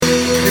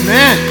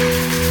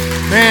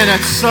Amen. Man,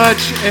 that's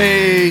such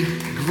a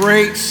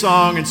great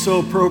song and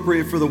so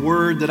appropriate for the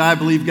word that I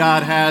believe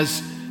God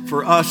has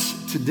for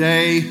us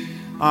today.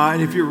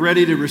 And if you're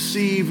ready to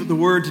receive the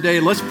word today,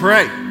 let's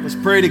pray. Let's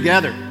pray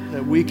together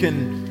that we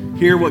can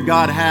hear what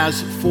God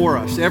has for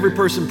us. Every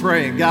person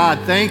praying, God,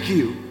 thank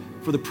you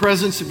for the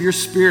presence of your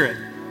Spirit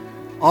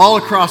all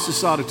across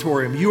this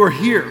auditorium. You are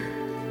here.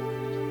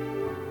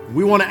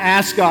 We want to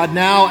ask God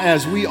now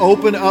as we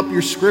open up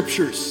your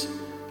scriptures,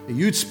 that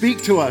you'd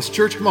speak to us.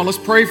 Church, come on, let's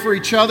pray for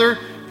each other.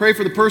 Pray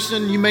for the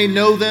person. You may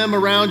know them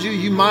around you.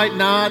 You might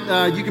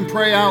not. You can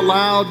pray out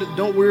loud.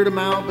 Don't weird them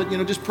out, but,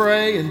 just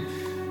pray. And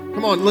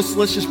come on, let's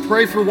just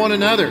pray for one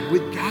another.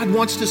 God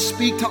wants to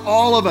speak to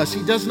all of us.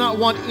 He does not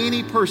want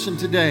any person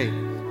today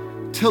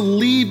to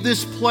leave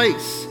this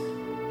place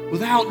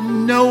without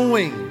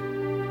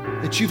knowing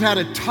that you've had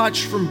a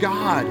touch from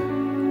God.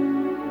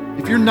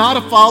 If you're not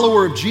a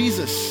follower of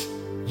Jesus,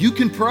 you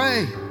can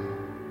pray,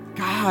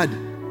 God,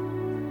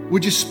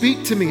 would you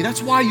speak to me?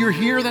 That's why you're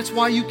here. That's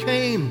why you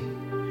came.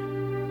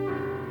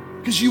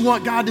 Because you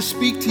want God to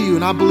speak to you,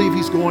 and I believe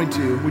he's going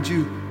to. Would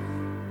you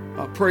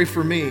pray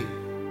for me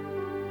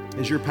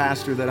as your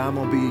pastor that I'm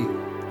going to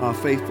be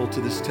faithful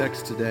to this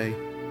text today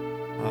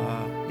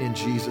in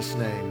Jesus'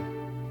 name.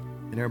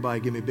 And everybody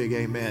give me a big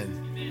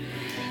amen.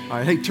 All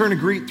right, hey, turn and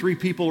greet 3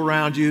 people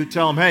around you.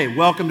 Tell them, hey,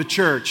 welcome to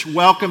church.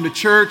 Welcome to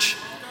church.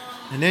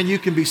 And then you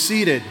can be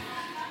seated.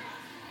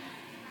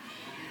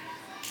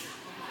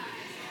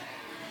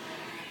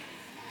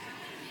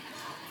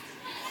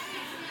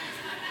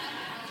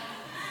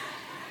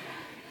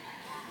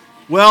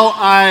 Well,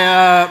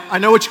 I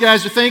know what you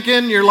guys are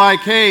thinking. You're like,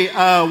 hey,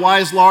 why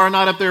is Laura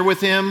not up there with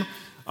him?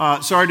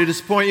 Sorry to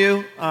disappoint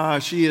you.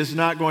 She is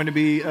not going to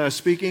be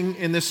speaking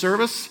in this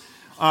service.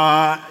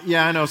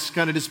 Yeah, I know it's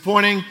kind of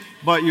disappointing,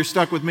 but you're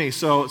stuck with me,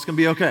 so it's going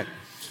to be okay.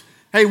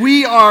 Hey,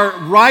 we are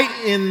right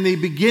in the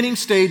beginning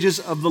stages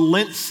of the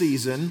Lent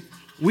season.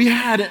 We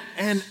had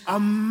an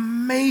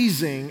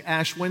amazing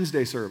Ash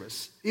Wednesday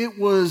service. It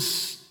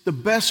was the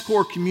best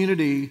core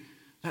community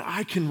that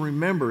I can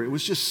remember. It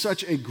was just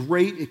such a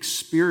great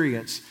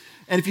experience.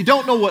 And if you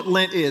don't know what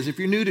Lent is, if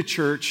you're new to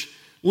church,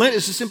 Lent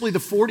is simply the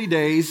 40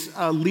 days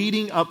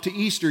leading up to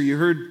Easter. You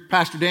heard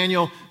Pastor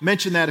Daniel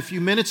mention that a few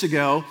minutes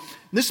ago.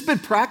 And this has been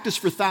practiced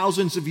for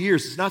thousands of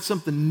years. It's not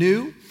something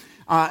new.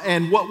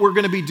 And what we're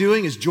going to be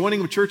doing is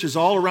joining with churches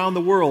all around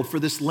the world for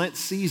this Lent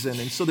season.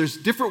 And so there's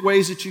different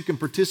ways that you can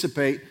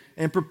participate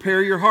and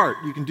prepare your heart.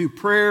 You can do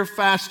prayer,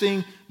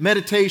 fasting,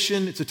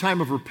 meditation. It's a time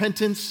of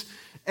repentance.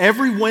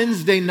 Every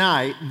Wednesday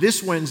night,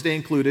 this Wednesday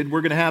included,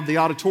 we're going to have the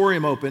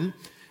auditorium open,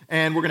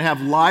 and we're going to have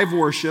live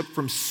worship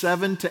from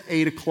 7 to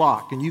 8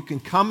 o'clock. And you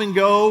can come and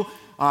go.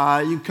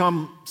 You can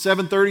come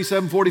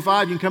 7:30,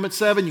 7:45. You can come at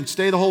 7. You can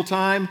stay the whole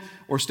time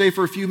or stay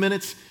for a few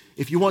minutes.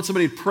 If you want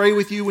somebody to pray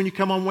with you when you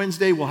come on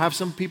Wednesday, we'll have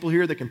some people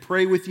here that can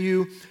pray with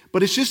you.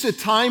 But it's just a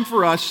time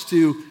for us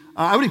to,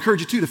 I would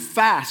encourage you too, to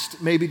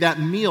fast maybe that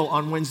meal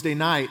on Wednesday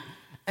night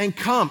and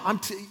come.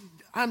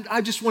 I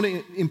just want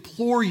to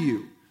implore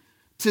you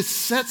to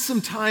set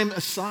some time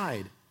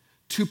aside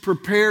to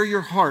prepare your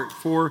heart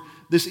for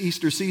this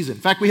Easter season.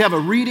 In fact, we have a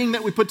reading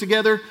that we put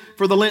together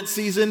for the Lent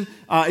season.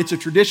 It's a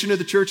tradition of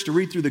the church to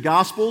read through the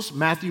Gospels,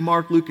 Matthew,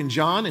 Mark, Luke, and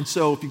John. And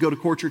so if you go to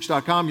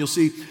corechurch.com, you'll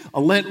see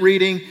a Lent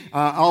reading.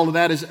 All of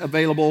that is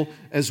available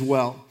as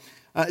well.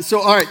 All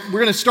right, we're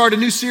going to start a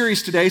new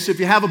series today. So if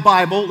you have a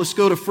Bible, let's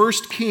go to 1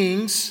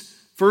 Kings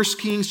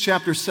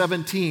chapter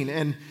 17.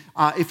 And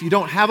if you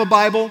don't have a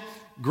Bible,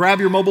 grab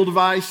your mobile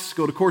device,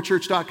 go to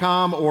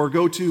corechurch.com, or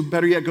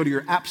better yet, go to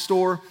your app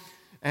store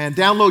and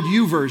download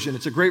YouVersion.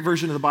 It's a great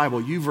version of the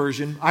Bible,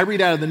 YouVersion. I read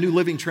out of the New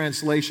Living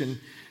Translation.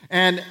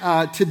 And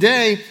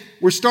today,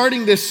 we're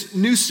starting this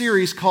new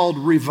series called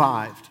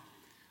Revived.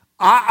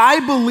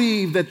 I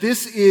believe that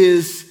this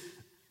is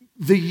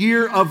the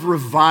year of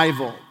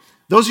revival.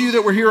 Those of you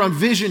that were here on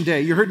Vision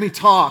Day, you heard me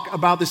talk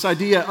about this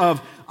idea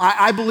of,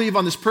 I believe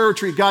on this prayer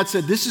retreat, God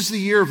said, this is the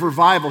year of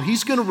revival.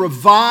 He's going to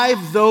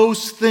revive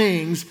those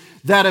things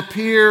that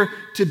appear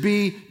to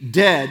be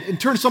dead. And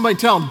turn to somebody and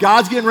tell them,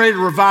 God's getting ready to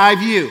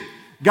revive you.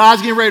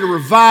 God's getting ready to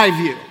revive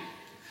you.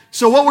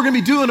 So what we're going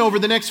to be doing over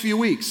the next few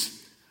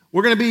weeks,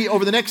 we're going to be,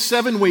 over the next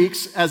 7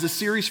 weeks as a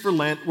series for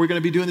Lent, we're going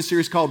to be doing the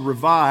series called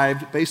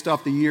Revived, based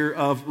off the year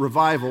of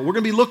revival. We're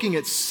going to be looking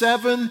at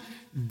 7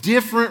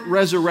 different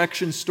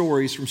resurrection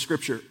stories from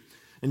Scripture.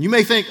 And you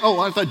may think, oh,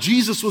 I thought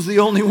Jesus was the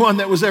only one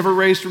that was ever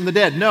raised from the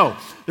dead. No,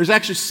 there's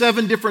actually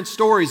 7 different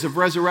stories of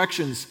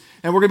resurrections,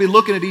 and we're going to be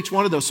looking at each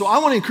one of those. So I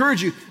want to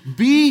encourage you,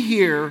 be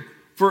here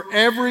for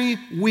every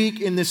week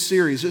in this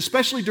series,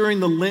 especially during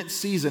the Lent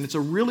season. It's a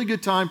really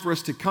good time for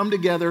us to come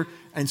together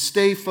and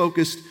stay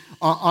focused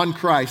on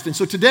Christ. And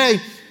so today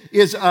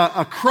is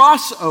a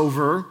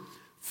crossover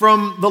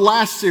from the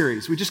last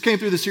series. We just came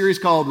through the series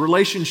called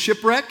Relation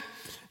Shipwreck,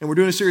 and we're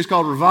doing a series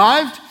called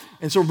Revived.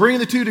 And so we're bringing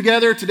the two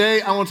together.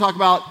 Today, I want to talk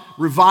about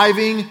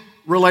reviving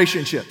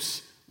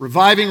relationships.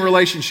 Reviving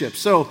relationships.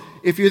 So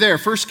if you're there,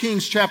 1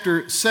 Kings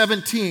chapter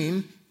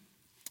 17,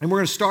 and we're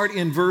going to start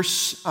in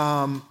verse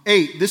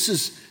 8. This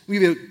is, we'll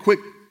give you a quick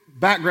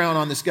background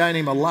on this guy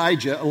named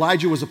Elijah.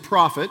 Elijah was a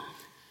prophet.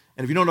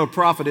 And if you don't know what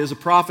a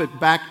prophet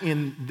back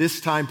in this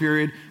time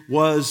period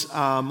was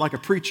like a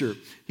preacher.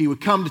 He would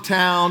come to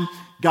town.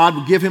 God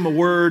would give him a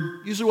word.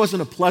 Usually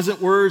wasn't a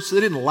pleasant word, so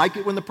they didn't like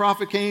it when the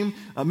prophet came.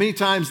 Many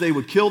times they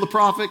would kill the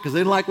prophet because they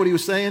didn't like what he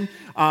was saying.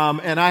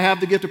 And I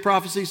have the gift of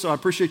prophecy, so I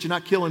appreciate you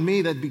not killing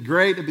me. That'd be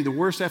great. That'd be the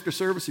worst after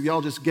service if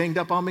y'all just ganged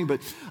up on me. But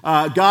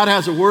God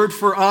has a word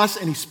for us,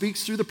 and he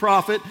speaks through the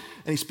prophet.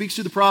 And he speaks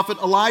through the prophet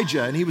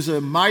Elijah. And he was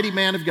a mighty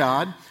man of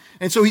God.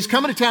 And so he's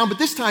coming to town, but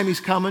this time he's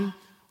coming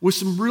with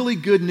some really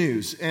good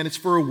news, and it's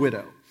for a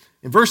widow.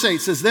 In verse 8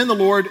 it says, "Then the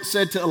Lord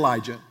said to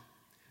Elijah,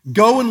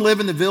 go and live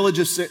in the village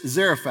of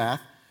Zarephath,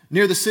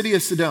 near the city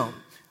of Sidon.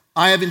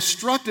 I have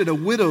instructed a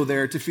widow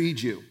there to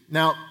feed you."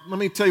 Now, let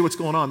me tell you what's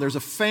going on. There's a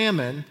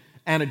famine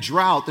and a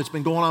drought that's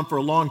been going on for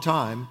a long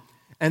time,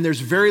 and there's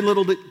very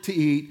little to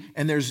eat,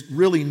 and there's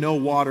really no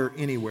water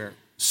anywhere.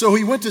 So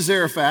he went to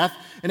Zarephath,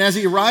 and as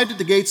he arrived at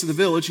the gates of the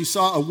village, he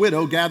saw a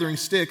widow gathering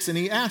sticks, and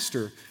he asked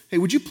her, "Hey,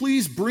 would you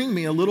please bring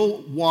me a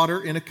little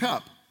water in a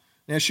cup?"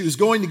 And as she was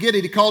going to get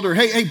it, he called her,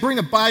 hey, bring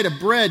a bite of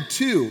bread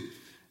too.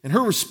 And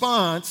her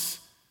response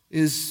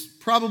is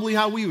probably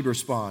how we would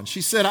respond.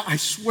 She said, "I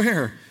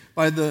swear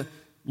by the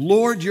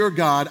Lord your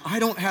God, I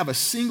don't have a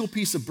single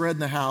piece of bread in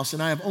the house,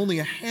 and I have only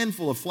a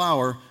handful of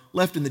flour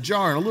left in the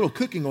jar and a little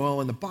cooking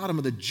oil in the bottom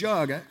of the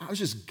jug. I was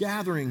just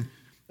gathering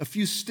a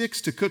few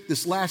sticks to cook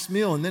this last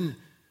meal, and then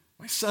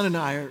my son and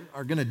I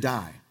are going to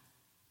die."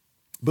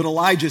 But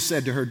Elijah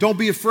said to her, "Don't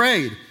be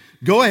afraid.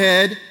 Go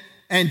ahead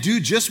and do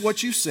just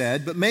what you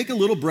said, but make a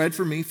little bread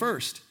for me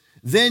first.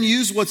 Then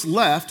use what's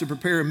left to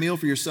prepare a meal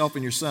for yourself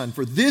and your son.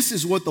 For this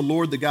is what the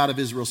Lord, the God of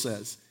Israel,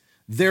 says.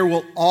 There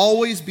will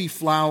always be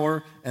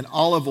flour and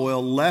olive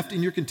oil left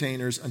in your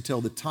containers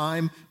until the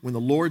time when the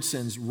Lord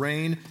sends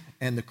rain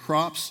and the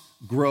crops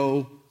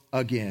grow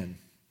again."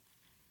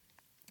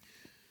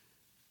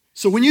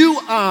 So when you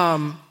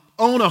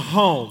own a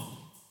home,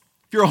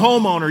 if you're a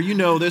homeowner, you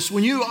know this.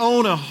 When you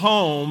own a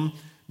home,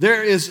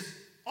 there is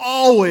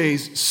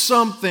always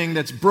something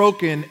that's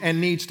broken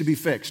and needs to be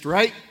fixed,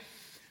 right?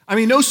 I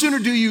mean, no sooner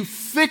do you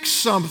fix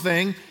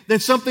something than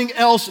something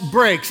else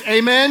breaks.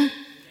 Amen?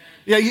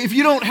 Yeah, if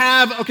you don't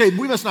have, okay,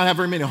 we must not have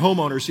very many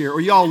homeowners here,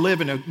 or y'all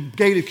live in a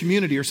gated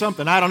community or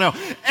something. I don't know.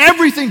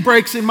 Everything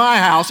breaks in my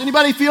house.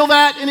 Anybody feel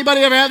that?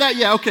 Anybody ever had that?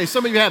 Yeah, okay,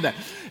 some of you have that.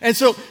 And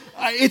so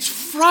it's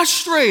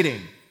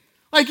frustrating.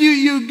 Like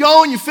you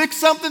go and you fix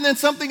something, then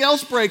something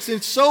else breaks. And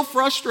it's so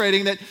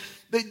frustrating that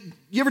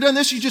you ever done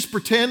this? You just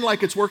pretend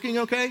like it's working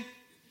okay?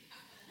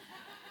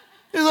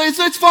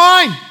 It's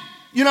fine.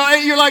 You know,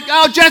 you're like,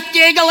 "Oh, just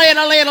jiggle it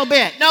a little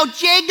bit." No,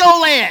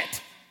 jiggle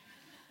it.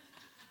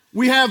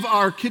 We have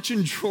our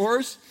kitchen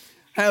drawers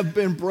have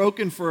been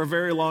broken for a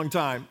very long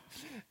time.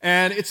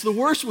 And it's the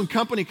worst when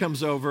company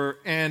comes over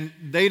and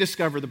they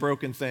discover the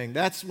broken thing.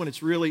 That's when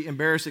it's really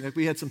embarrassing. Like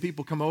we had some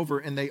people come over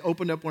and they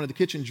opened up one of the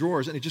kitchen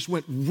drawers and it just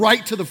went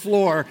right to the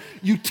floor.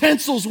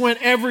 Utensils went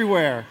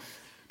everywhere.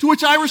 To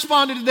which I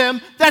responded to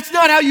them, "That's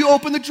not how you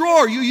open the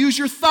drawer. You use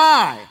your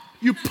thigh.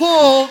 You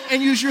pull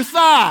and use your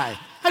thigh.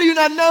 How do you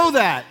not know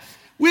that?"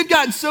 We've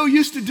gotten so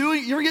used to doing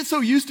it. You ever get so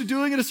used to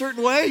doing it a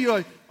certain way? You're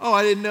like, "Oh,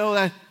 I didn't know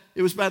that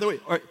it was by the way."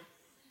 Or,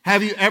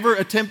 have you ever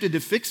attempted to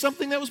fix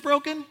something that was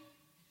broken?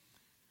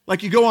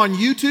 Like you go on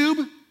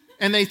YouTube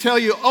and they tell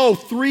you,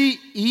 3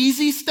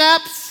 easy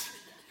steps.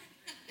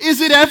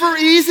 Is it ever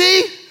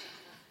easy?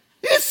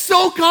 It's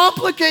so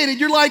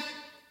complicated. You're like,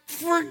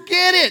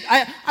 forget it.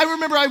 I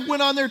remember I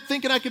went on there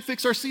thinking I could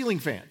fix our ceiling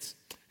fans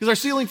because our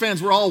ceiling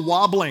fans were all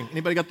wobbling.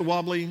 Anybody got the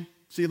wobbly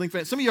ceiling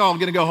fan? Some of y'all are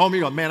going to go home and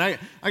you're going, "Man,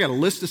 I got a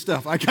list of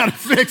stuff I got to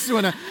fix."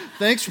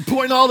 Thanks for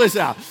pointing all this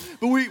out.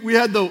 But we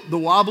had the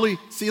wobbly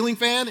ceiling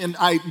fan, and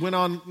I went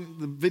on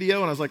the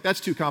video and I was like, "That's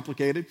too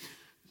complicated."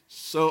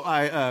 So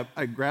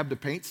I grabbed a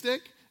paint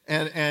stick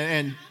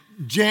and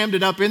jammed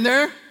it up in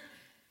there.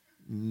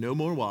 No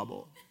more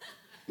wobble.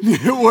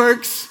 It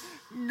works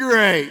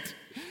great.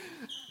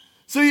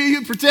 So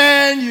you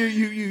pretend,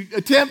 you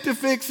attempt to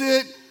fix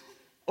it,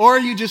 or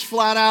you just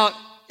flat out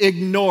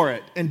ignore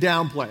it and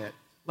downplay it.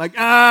 Like,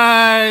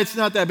 it's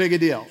not that big a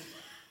deal.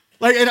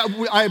 Like,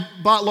 I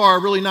bought Laura a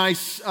really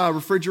nice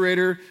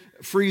refrigerator,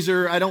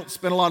 freezer. I don't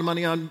spend a lot of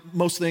money on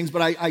most things,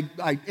 but I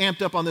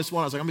amped up on this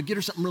one. I was like, I'm going to get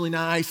her something really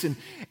nice.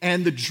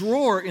 And the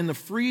drawer in the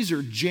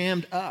freezer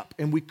jammed up,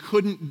 and we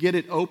couldn't get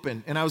it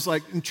open. And I was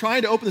like, I'm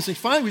trying to open this thing.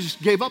 Finally, we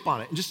just gave up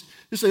on it and just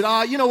said,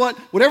 you know what?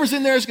 Whatever's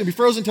in there is going to be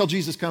frozen until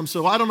Jesus comes,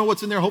 so I don't know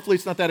what's in there. Hopefully,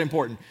 it's not that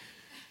important.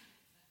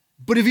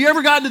 But have you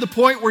ever gotten to the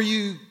point where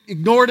you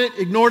ignored it,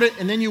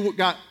 and then you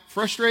got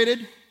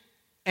frustrated,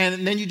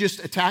 and then you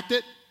just attacked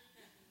it?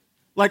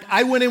 Like,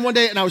 I went in one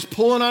day and I was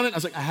pulling on it. I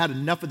was like, I had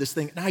enough of this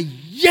thing. And I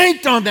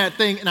yanked on that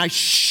thing and I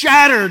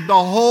shattered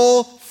the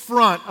whole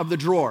front of the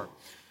drawer.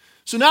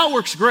 So now it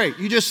works great.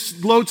 You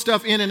just load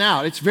stuff in and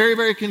out. It's very,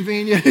 very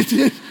convenient.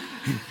 It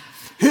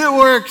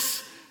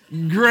works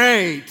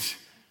great.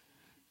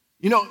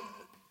 You know,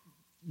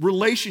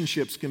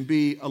 relationships can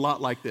be a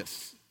lot like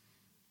this.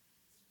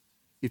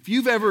 If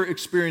you've ever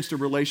experienced a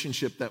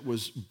relationship that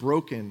was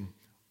broken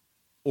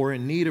or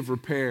in need of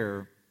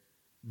repair,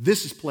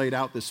 this is played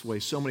out this way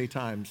so many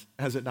times,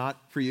 has it not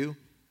for you?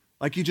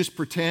 Like you just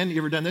pretend, you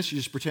ever done this? You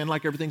just pretend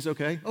like everything's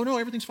okay? Oh no,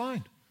 everything's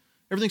fine.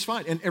 Everything's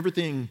fine. And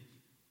everything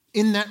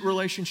in that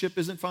relationship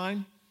isn't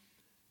fine.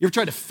 You ever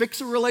tried to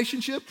fix a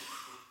relationship?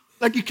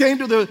 Like you came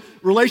to the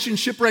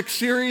Relationship Wreck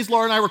series,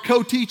 Laura and I were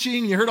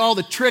co-teaching, you heard all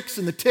the tricks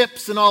and the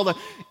tips and all the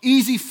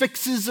easy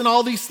fixes and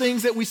all these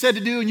things that we said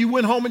to do, and you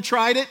went home and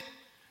tried it,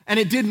 and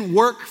it didn't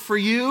work for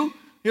you.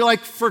 You're like,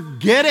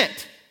 forget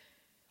it.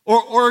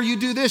 Or you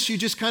do this, you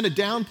just kind of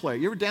downplay.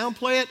 You ever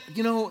downplay it?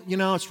 You know,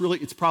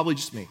 it's probably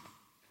just me.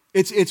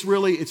 It's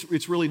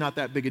really not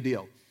that big a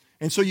deal.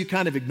 And so you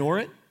kind of ignore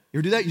it. You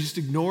ever do that? You just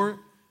ignore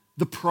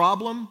the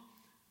problem,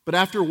 but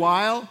after a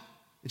while,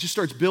 it just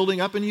starts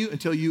building up in you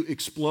until you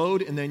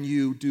explode, and then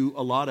you do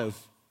a lot of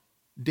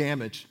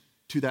damage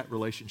to that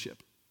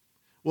relationship.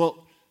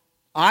 Well,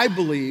 I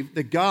believe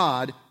that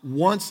God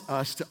wants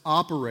us to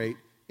operate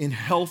in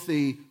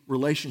healthy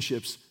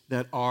relationships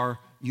that are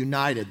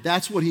united.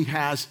 That's what He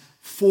has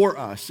for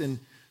us. And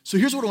so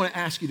here's what I want to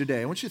ask you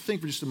today. I want you to think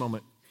for just a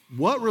moment.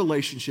 What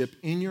relationship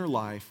in your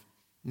life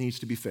needs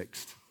to be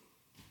fixed?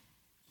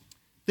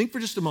 Think for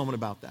just a moment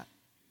about that.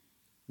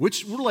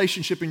 Which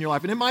relationship in your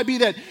life? And it might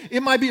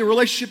be a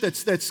relationship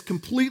that's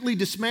completely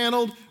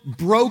dismantled,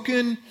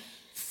 broken,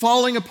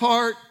 falling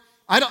apart.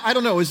 I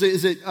don't know. Is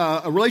it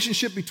a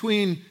relationship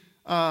between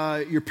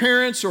your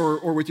parents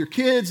or with your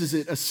kids? Is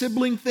it a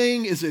sibling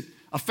thing? Is it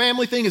a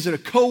family thing? Is it a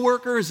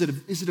coworker? Is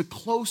it a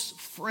close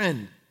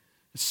friend?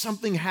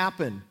 Something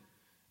happened,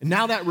 and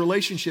now that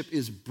relationship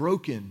is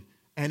broken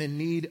and in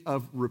need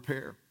of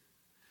repair.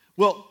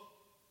 Well,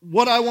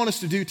 what I want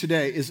us to do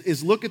today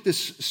is look at this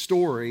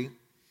story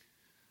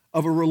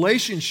of a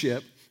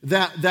relationship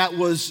that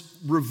was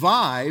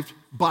revived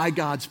by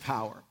God's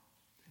power.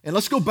 And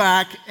let's go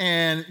back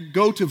and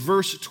go to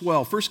verse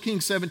 12, 1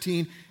 Kings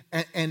 17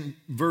 and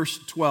verse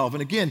 12.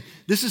 And again,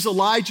 this is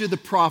Elijah the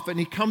prophet, and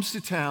he comes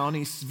to town.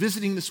 He's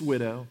visiting this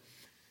widow.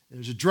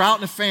 There's a drought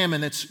and a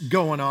famine that's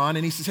going on,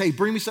 and he says, hey,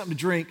 bring me something to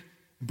drink,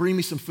 bring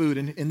me some food.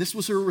 And this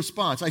was her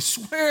response. I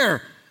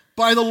swear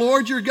by the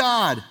Lord your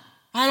God,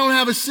 I don't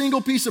have a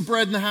single piece of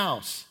bread in the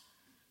house.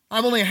 I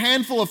have only a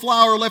handful of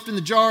flour left in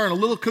the jar and a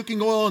little cooking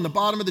oil in the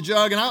bottom of the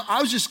jug. And I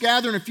was just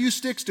gathering a few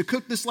sticks to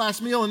cook this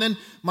last meal, and then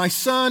my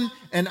son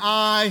and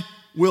I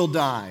will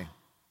die.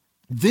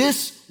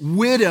 This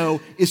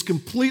widow is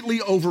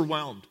completely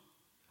overwhelmed.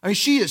 I mean,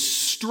 she is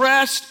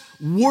stressed,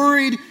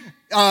 worried,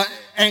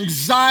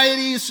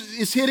 anxiety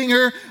is hitting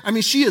her. I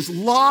mean, she has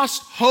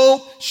lost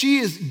hope. She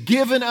has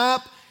given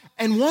up.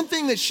 And one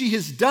thing that she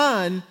has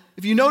done,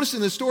 if you notice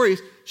in the story,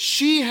 is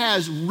she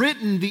has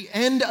written the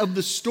end of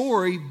the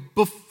story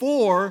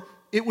before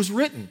it was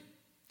written.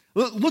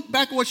 Look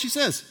back at what she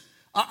says.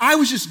 I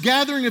was just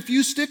gathering a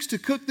few sticks to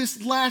cook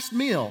this last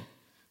meal,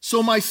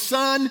 so my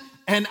son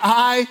and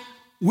I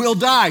will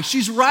die.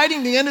 She's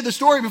writing the end of the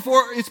story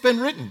before it's been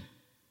written.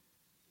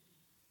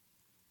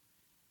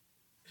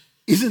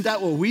 Isn't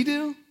that what we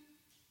do?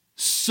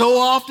 So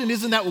often,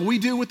 isn't that what we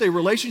do with a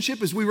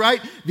relationship? Is we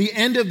write the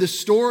end of the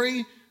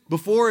story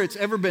before it's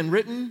ever been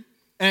written?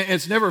 And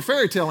it's never a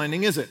fairy tale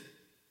ending, is it?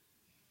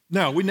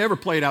 No, we never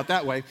play it out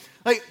that way.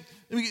 Like,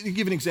 let me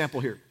give an example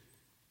here.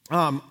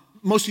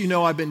 Most of you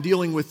know I've been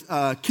dealing with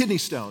kidney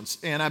stones,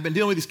 and I've been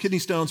dealing with these kidney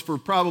stones for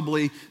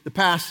probably the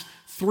past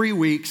 3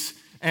 weeks.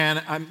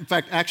 And in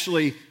fact,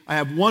 actually, I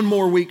have one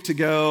more week to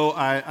go.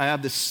 I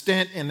have this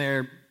stent in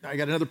there. I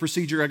got another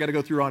procedure I got to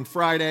go through on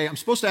Friday. There's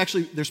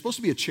supposed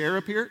to be a chair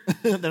up here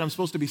that I'm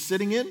supposed to be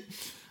sitting in.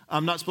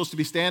 I'm not supposed to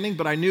be standing,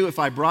 but I knew if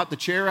I brought the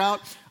chair out,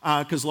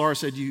 because Laura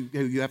said you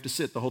have to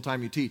sit the whole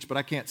time you teach, but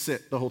I can't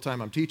sit the whole time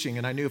I'm teaching.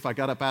 And I knew if I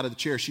got up out of the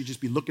chair, she'd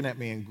just be looking at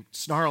me and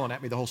snarling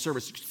at me the whole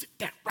service. You sit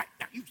down right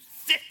now, you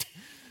sit.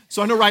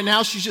 So I know right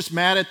now she's just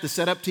mad at the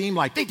setup team,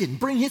 like they didn't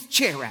bring his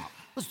chair out.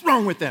 What's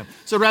wrong with them?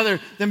 So rather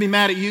than be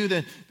mad at you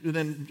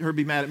than her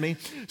be mad at me.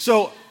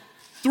 So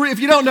if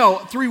you don't know,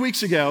 3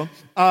 weeks ago,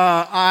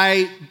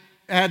 I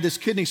had this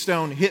kidney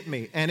stone hit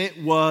me, and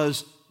it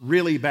was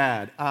really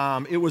bad.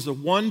 It was a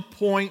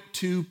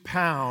 1.2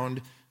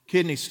 pound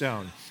kidney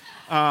stone,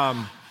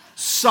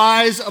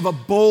 size of a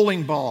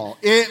bowling ball.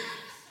 It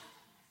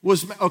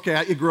was,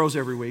 okay, it grows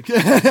every week.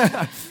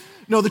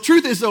 No, the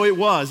truth is, though, it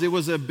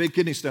was a big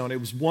kidney stone.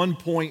 It was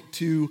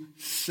 1.2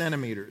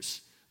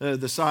 centimeters,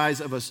 the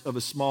size of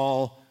a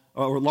small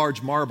or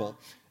large marble.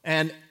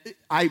 And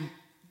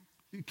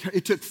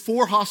it took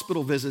 4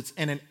 hospital visits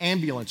and an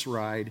ambulance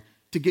ride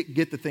to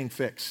get the thing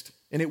fixed.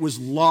 And it was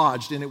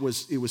lodged, and it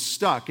was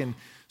stuck. And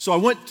so I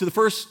went to the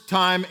first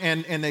time,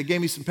 and they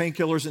gave me some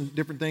painkillers and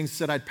different things,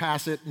 said I'd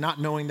pass it, not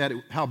knowing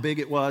how big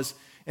it was.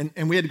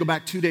 And we had to go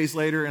back 2 days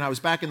later, and I was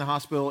back in the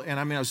hospital, and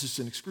I was just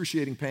in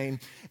excruciating pain.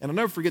 And I'll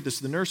never forget this.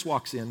 The nurse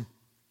walks in,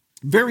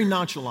 very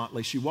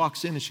nonchalantly. She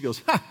walks in, and she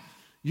goes,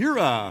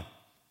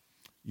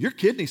 your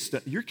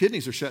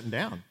kidneys are shutting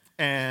down,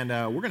 and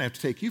we're going to have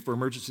to take you for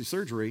emergency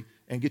surgery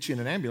and get you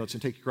in an ambulance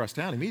and take you across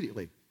town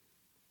immediately.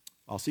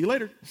 I'll see you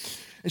later.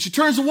 And she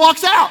turns and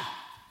walks out,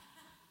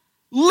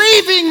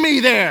 leaving me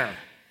there.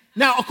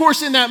 Now, of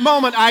course, in that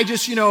moment, I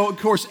just, of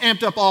course,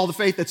 amped up all the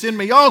faith that's in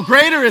me. Oh,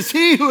 greater is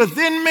he who is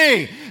in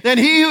me than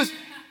he who's...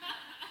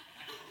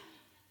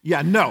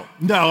 Yeah, no,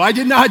 I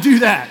did not do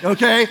that,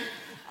 okay?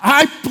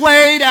 I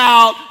played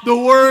out the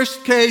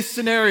worst case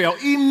scenario.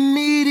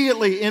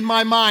 Immediately in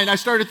my mind, I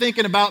started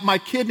thinking about my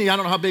kidney. I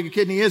don't know how big a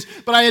kidney is,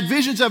 but I had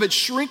visions of it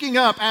shrinking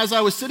up as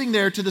I was sitting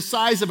there to the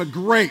size of a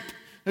grape,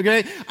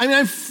 okay?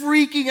 I'm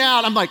freaking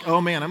out. I'm like,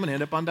 oh man, I'm gonna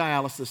end up on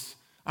dialysis.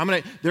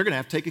 They're gonna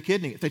have to take a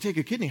kidney. If they take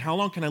a kidney, how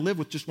long can I live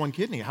with just one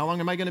kidney? How long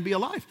am I gonna be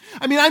alive?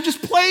 I'm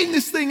just playing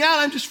this thing out.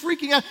 I'm just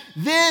freaking out.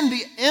 Then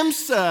the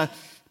EMSA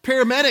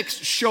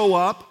paramedics show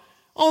up.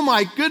 Oh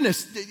my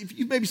goodness, if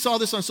you maybe saw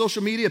this on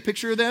social media, a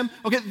picture of them.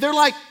 Okay, they're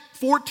like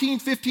 14,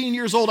 15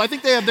 years old. I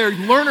think they have their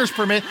learner's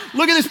permit.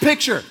 Look at this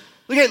picture.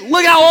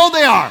 Look how old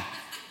they are.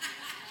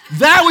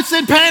 That would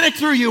send panic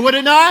through you, would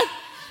it not?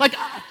 Like,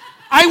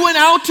 I went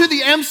out to the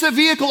EMSA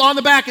vehicle on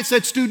the back, it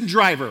said student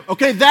driver.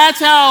 Okay, that's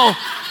how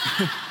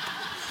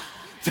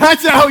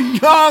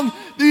young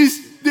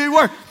they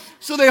were.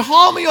 So they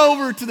haul me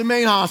over to the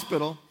main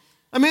hospital.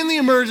 I'm in the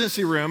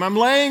emergency room. I'm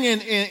laying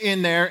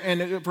in there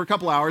and for a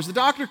couple hours. The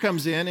doctor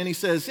comes in and he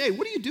says, hey,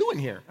 what are you doing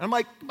here? And I'm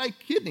like, my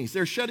kidneys,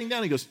 they're shutting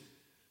down. He goes,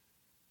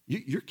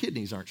 your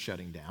kidneys aren't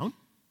shutting down.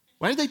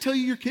 Why did they tell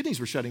you your kidneys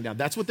were shutting down?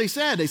 That's what they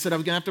said. They said I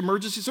was going to have to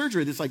emergency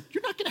surgery. It's like,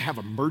 you're not going to have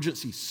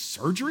emergency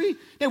surgery?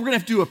 Yeah, we're going to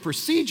have to do a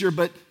procedure,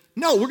 but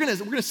no, we're going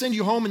to send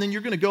you home and then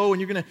you're going to go and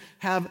you're going to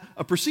have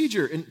a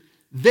procedure. And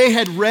they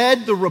had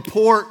read the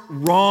report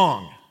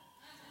wrong.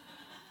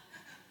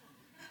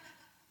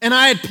 And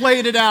I had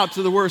played it out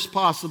to the worst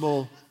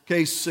possible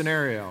case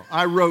scenario.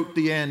 I wrote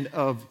the end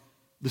of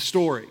the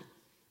story.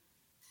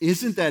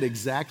 Isn't that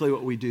exactly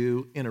what we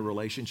do in a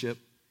relationship?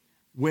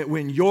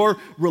 When your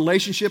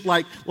relationship,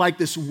 like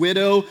this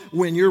widow,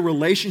 when your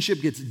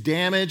relationship gets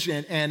damaged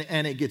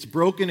and it gets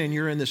broken and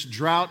you're in this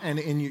drought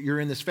and you're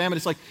in this famine,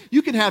 it's like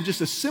you can have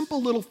just a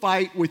simple little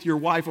fight with your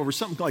wife over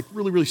something like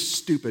really, really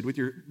stupid with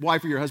your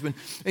wife or your husband,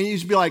 and you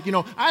just be like,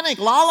 I think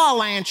La La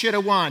Land should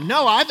have won.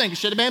 No, I think it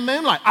should have been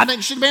Moonlight. I think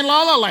it should have been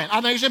La La Land.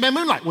 I think it should have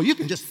been Moonlight. Well, you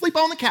can just sleep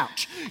on the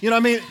couch. You know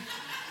what I mean?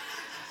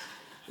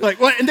 Like,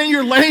 what? And then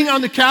you're laying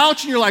on the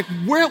couch and you're like,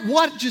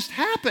 what just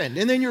happened?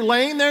 And then you're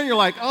laying there and you're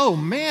like, oh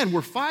man,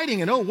 we're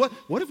fighting. And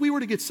what if we were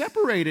to get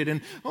separated?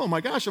 And oh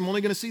my gosh, I'm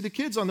only going to see the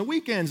kids on the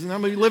weekends and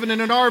I'm going to be living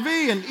in an RV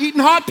and eating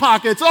Hot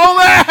Pockets. Oh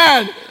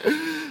man!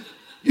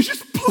 You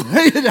just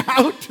played it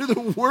out to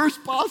the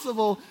worst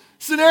possible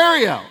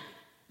scenario.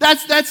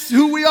 That's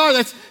who we are.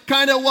 That's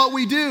kind of what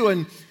we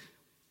do.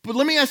 But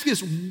let me ask you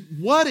this.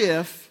 What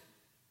if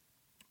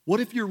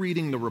you're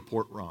reading the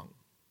report wrong?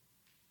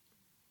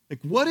 Like,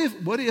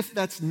 what if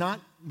that's not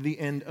the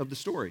end of the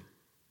story?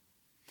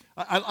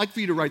 I'd like for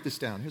you to write this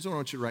down. Here's what I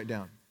want you to write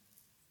down.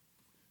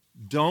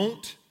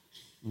 Don't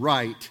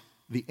write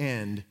the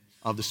end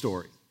of the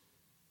story.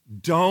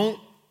 Don't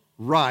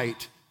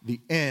write the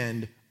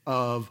end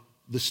of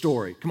the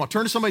story. Come on,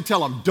 turn to somebody and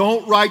tell them,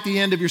 don't write the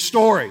end of your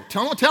story.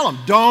 Tell them,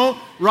 don't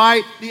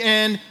write the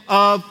end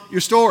of your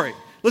story.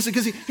 Listen,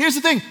 because here's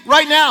the thing.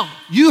 Right now,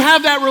 you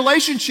have that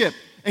relationship.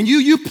 And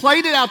you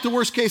played it out the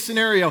worst case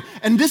scenario.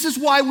 And this is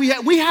why we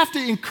have to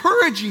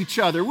encourage each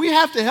other. We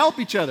have to help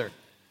each other.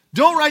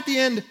 Don't write the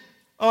end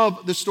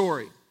of the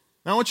story.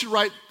 Now I want you to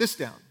write this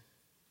down.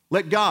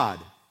 Let God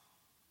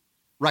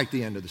write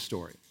the end of the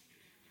story.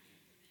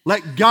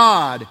 Let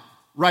God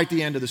write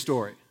the end of the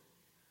story.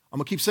 I'm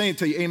going to keep saying it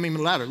till you amen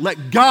louder.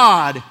 Let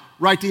God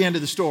write the end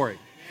of the story.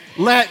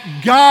 Let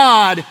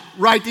God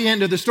write the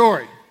end of the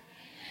story.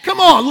 Come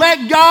on,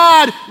 let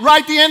God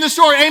write the end of the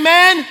story.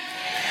 Amen?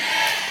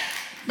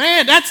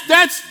 Man,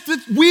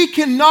 we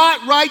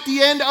cannot write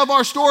the end of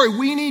our story.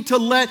 We need to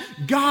let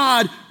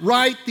God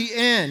write the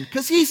end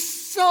because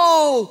he's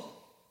so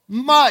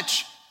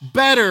much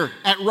better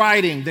at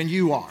writing than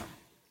you are.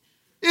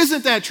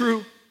 Isn't that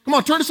true? Come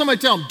on, turn to somebody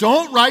and tell them,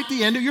 don't write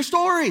the end of your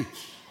story.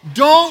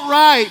 Don't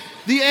write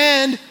the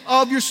end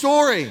of your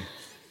story.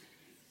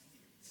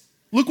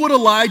 Look what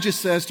Elijah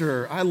says to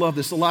her. I love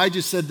this.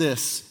 Elijah said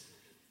this,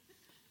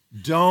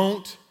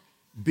 don't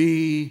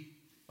be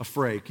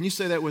afraid. Can you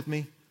say that with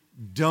me?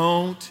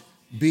 Don't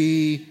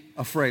be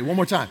afraid. One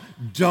more time.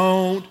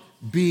 Don't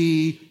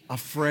be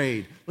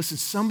afraid. Listen,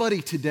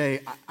 somebody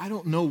today, I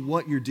don't know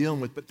what you're dealing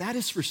with, but that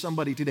is for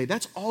somebody today.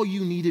 That's all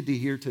you needed to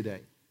hear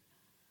today.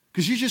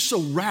 Because you're just so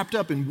wrapped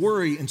up in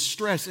worry and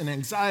stress and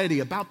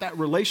anxiety about that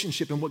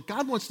relationship. And what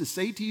God wants to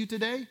say to you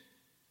today,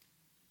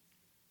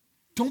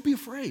 don't be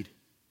afraid.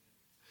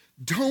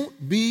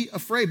 Don't be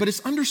afraid. But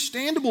it's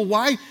understandable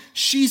why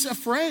she's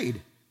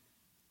afraid.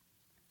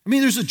 I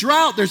mean, there's a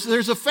drought,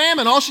 there's a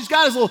famine. All she's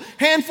got is a little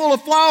handful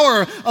of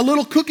flour, a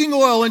little cooking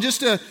oil, and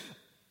just a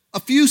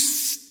few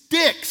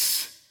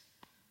sticks.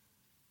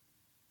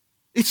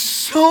 It's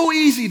so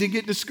easy to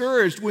get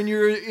discouraged when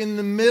you're in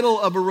the middle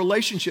of a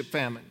relationship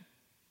famine.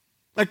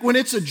 Like when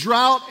it's a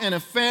drought and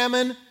a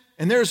famine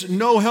and there's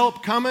no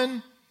help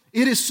coming,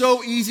 it is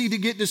so easy to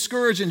get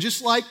discouraged. And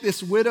just like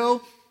this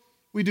widow,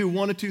 we do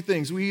one of two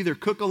things. We either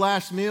cook a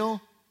last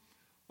meal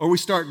or we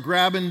start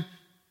grabbing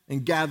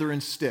and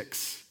gathering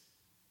sticks.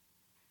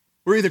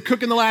 We're either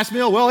cooking the last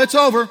meal, well, it's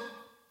over,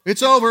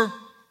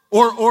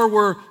 or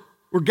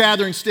we're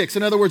gathering sticks.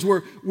 In other words,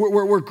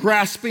 we're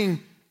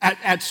grasping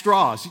at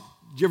straws. Did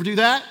you ever do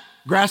that?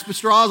 Grasp at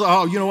straws?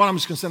 Oh, you know what? I'm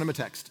just going to send them a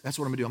text. That's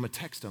what I'm going to do. I'm going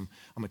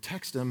to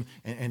text them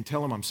and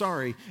tell them I'm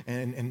sorry,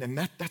 and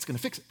that's going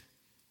to fix it.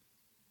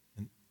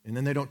 And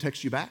then they don't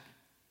text you back.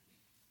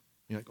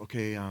 You're like,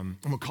 okay, I'm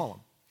going to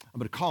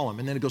call them.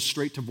 And then it goes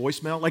straight to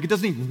voicemail. Like, it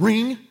doesn't even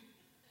ring.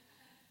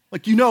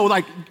 Like,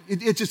 like,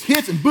 it just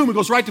hits, and boom, it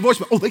goes right to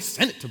voicemail. Oh, they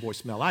sent it to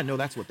voicemail. I know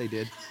that's what they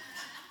did.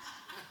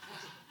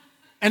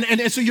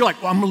 And so you're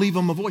like, well, I'm going to leave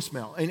them a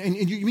voicemail. And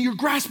you're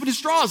grasping at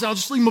straws. I'll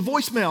just leave them a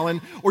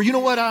voicemail. Or you know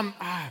what? I'm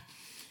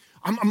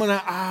going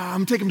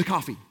to take them to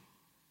coffee.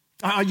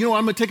 I'm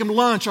going to take them to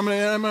lunch.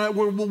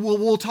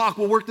 We'll talk.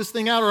 We'll work this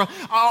thing out. Or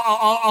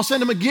I'll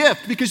send them a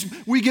gift, because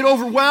we get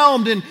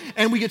overwhelmed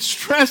and we get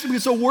stressed and we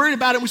get so worried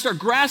about it. And we start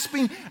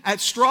grasping at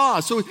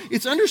straws. So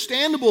it's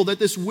understandable that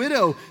this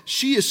widow,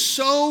 she is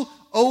so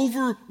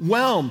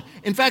overwhelmed.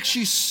 In fact,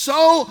 she's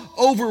so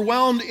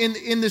overwhelmed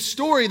in this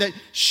story that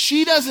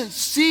she doesn't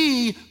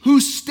see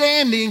who's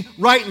standing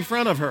right in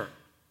front of her.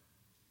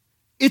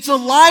 It's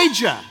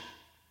Elijah.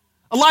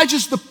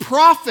 Elijah's the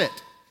prophet.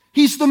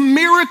 He's the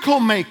miracle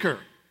maker.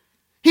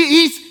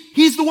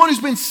 He's the one who's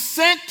been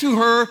sent to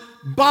her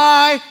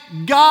by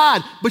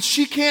God, but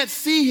she can't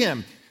see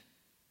him.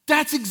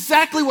 That's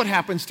exactly what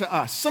happens to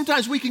us.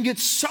 Sometimes we can get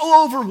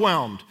so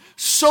overwhelmed,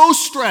 so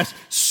stressed,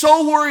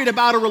 so worried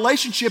about a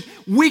relationship,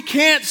 we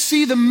can't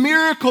see the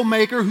miracle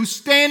maker who's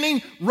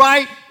standing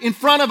right in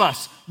front of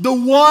us, the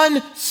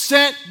one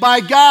sent by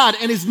God,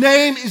 and his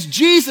name is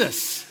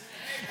Jesus.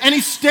 And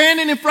he's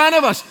standing in front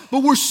of us,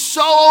 but we're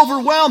so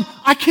overwhelmed,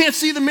 I can't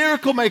see the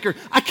miracle maker.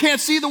 I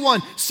can't see the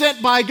one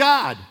sent by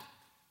God.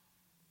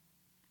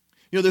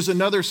 There's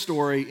another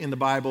story in the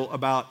Bible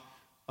about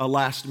a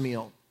last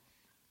meal.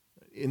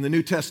 In the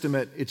New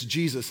Testament, it's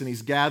Jesus, and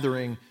he's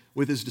gathering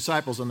with his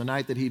disciples on the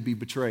night that he'd be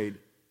betrayed.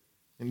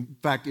 In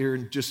fact, here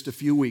in just a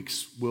few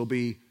weeks, we'll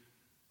be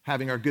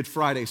having our Good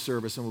Friday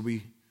service, and we'll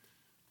be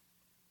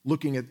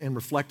looking at and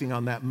reflecting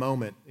on that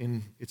moment.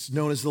 And it's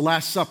known as the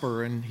Last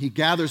Supper, and he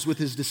gathers with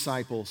his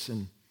disciples.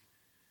 And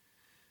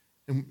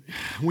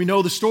we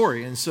know the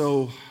story. And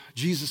so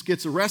Jesus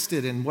gets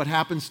arrested, and what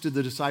happens to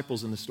the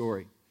disciples in the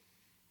story?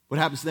 What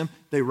happens to them?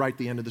 They write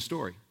the end of the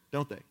story,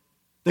 don't they?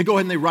 They go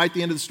ahead and they write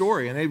the end of the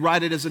story, and they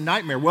write it as a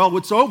nightmare. Well,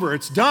 it's over.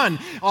 It's done.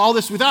 All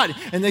this without it.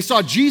 And they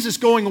saw Jesus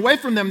going away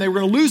from them. They were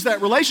going to lose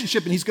that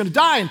relationship, and he's going to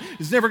die, and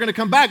he's never going to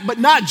come back. But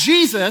not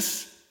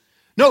Jesus.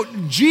 No,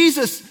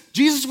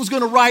 Jesus was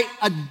going to write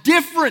a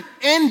different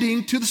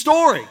ending to the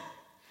story.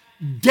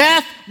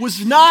 Death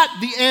was not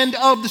the end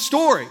of the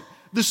story.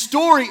 The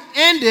story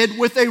ended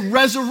with a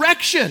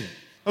resurrection.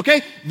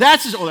 Okay,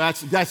 that's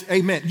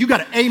amen. You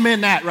got to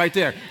amen that right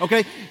there.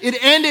 Okay,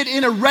 it ended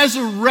in a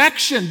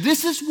resurrection.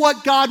 This is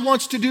what God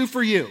wants to do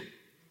for you.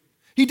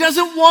 He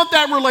doesn't want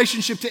that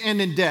relationship to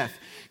end in death.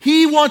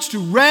 He wants to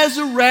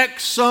resurrect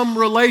some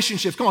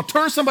relationships. Come on,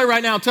 turn to somebody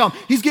right now and tell them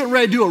he's getting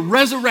ready to do a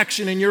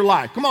resurrection in your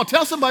life. Come on,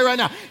 tell somebody right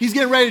now he's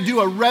getting ready to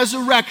do a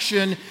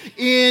resurrection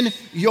in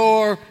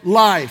your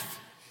life.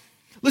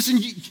 Listen,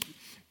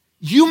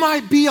 you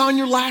might be on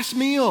your last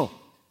meal.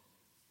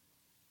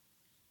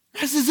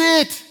 This is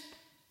it.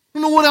 I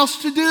don't know what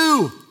else to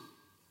do.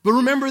 But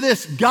remember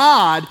this,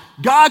 God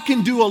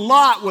can do a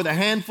lot with a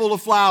handful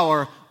of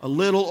flour, a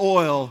little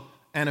oil,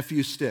 and a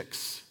few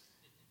sticks.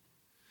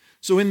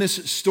 So in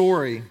this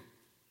story,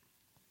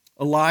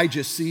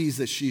 Elijah sees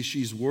that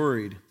she's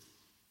worried.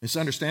 It's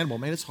understandable.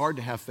 Man, it's hard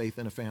to have faith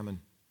in a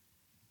famine.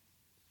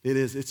 It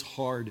is. It's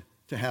hard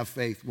to have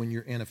faith when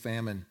you're in a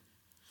famine.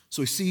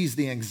 So he sees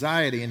the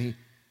anxiety, and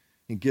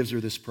he gives her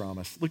this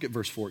promise. Look at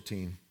verse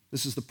 14.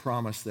 This is the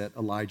promise that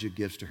Elijah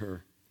gives to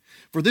her.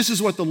 For this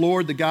is what the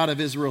Lord, the God of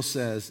Israel,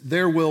 says.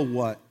 There will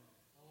what?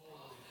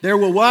 There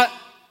will what?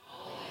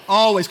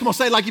 Always. Come on,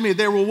 say it like you mean it.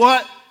 There will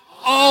what?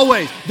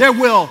 Always. There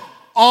will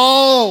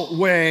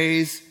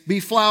always be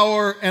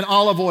flour and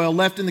olive oil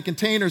left in the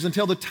containers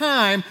until the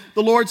time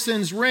the Lord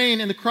sends rain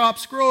and the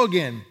crops grow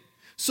again.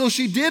 So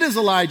she did as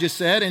Elijah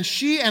said, and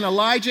she and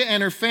Elijah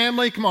and her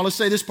family, come on, let's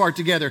say this part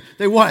together.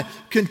 They what?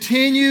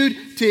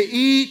 Continued to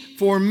eat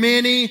for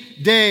many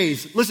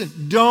days. Listen,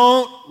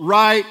 don't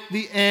write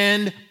the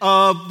end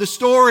of the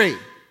story.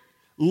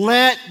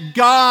 Let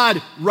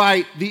God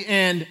write the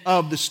end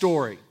of the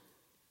story.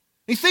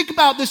 You think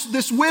about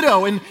this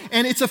widow, and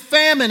it's a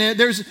famine, and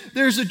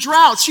there's a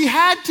drought. She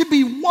had to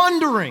be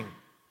wondering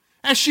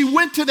as she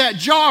went to that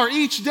jar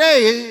each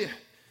day,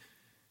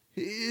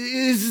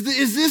 is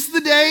this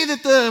the day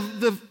that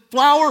the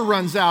flour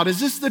runs out? Is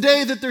this the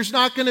day that there's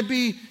not going to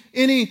be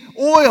any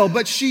oil?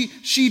 But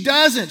she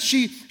doesn't.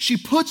 She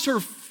puts her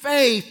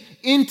faith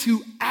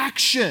into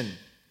action.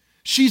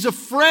 She's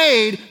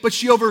afraid, but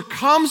she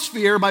overcomes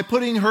fear by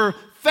putting her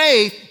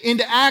faith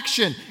into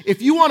action.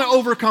 If you want to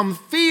overcome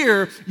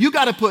fear, you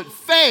got to put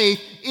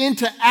faith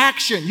into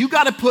action. You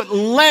got to put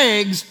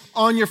legs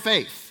on your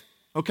faith.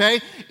 Okay?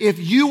 If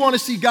you want to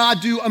see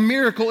God do a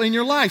miracle in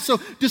your life.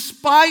 So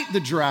despite the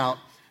drought,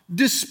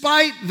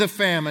 Despite the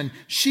famine,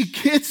 she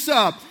gets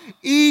up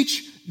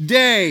each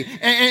day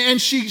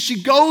and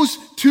she goes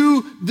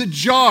to the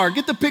jar.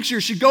 Get the picture.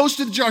 She goes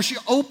to the jar. She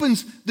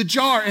opens the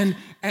jar and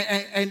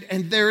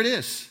there it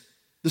is,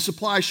 the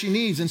supply she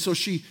needs. And so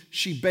she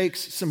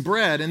bakes some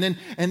bread and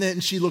then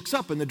she looks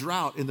up in the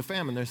drought, in the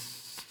famine. There's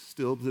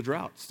still the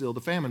drought, still the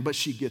famine. But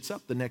she gets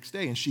up the next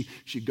day and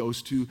she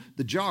goes to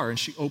the jar and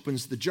she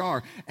opens the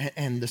jar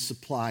and the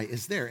supply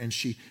is there. And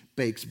she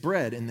bakes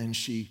bread and then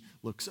she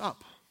looks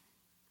up.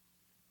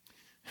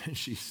 And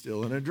she's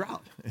still in a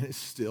drought, and it's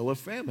still a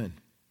famine.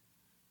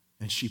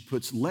 And she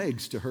puts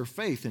legs to her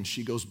faith, and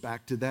she goes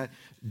back to that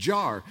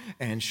jar,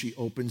 and she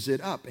opens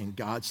it up, and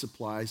God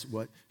supplies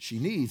what she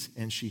needs,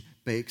 and she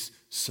bakes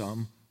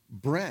some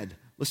bread.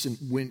 Listen,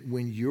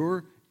 when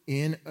you're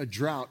in a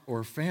drought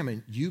or a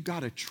famine, you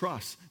got to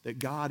trust that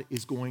God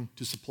is going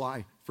to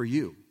supply for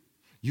you.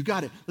 You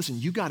got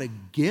to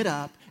get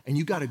up, and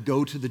you got to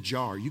go to the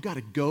jar. You got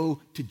to go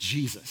to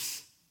Jesus.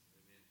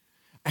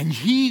 And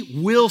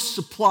he will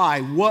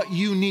supply what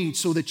you need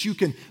so that you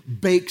can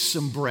bake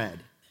some bread.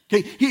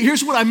 Okay,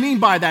 here's what I mean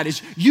by that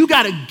is you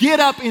got to get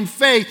up in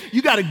faith.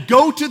 You got to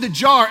go to the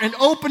jar and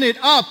open it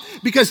up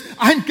because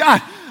I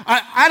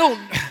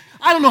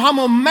don't know how I'm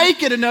going to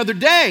make it another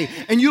day.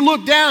 And you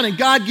look down and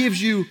God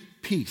gives you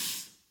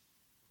peace.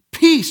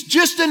 Peace,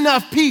 just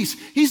enough peace.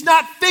 He's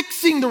not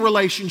fixing the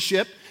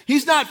relationship.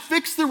 He's not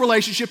fixed the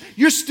relationship.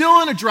 You're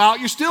still in a drought.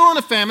 You're still in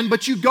a famine,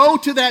 but you go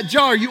to that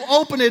jar, you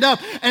open it up,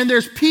 and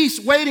there's peace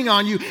waiting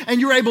on you,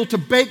 and you're able to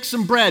bake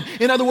some bread.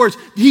 In other words,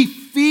 he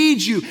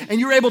feeds you, and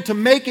you're able to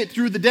make it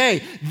through the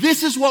day.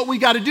 This is what we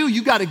got to do.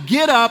 You got to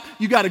get up,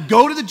 you got to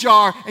go to the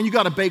jar, and you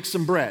got to bake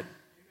some bread.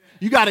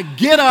 You got to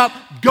get up,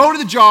 go to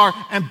the jar,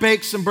 and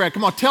bake some bread.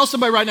 Come on, tell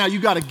somebody right now, you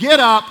got to get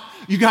up,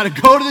 you got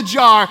to go to the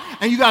jar,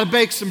 and you got to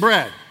bake some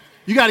bread.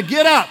 You got to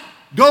get up,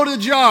 go to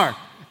the jar,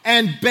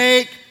 and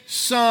bake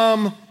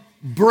some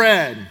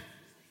bread.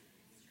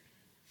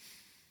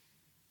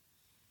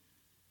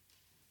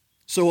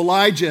 So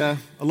Elijah,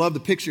 I love the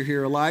picture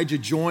here. Elijah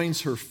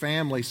joins her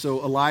family.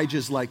 So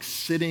Elijah's like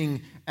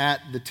sitting at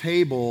the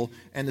table,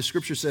 and the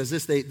scripture says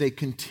this, they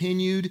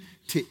continued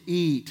to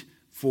eat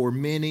for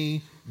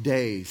many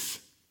days.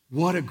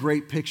 What a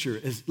great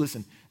picture.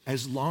 Listen,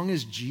 as long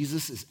as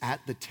Jesus is at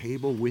the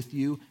table with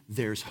you,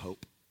 there's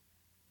hope.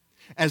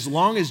 As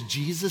long as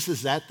Jesus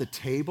is at the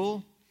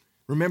table,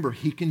 remember,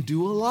 he can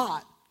do a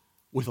lot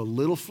with a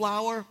little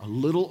flour, a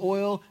little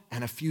oil,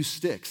 and a few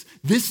sticks.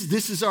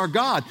 This is our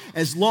God,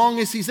 as long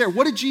as he's there.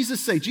 What did Jesus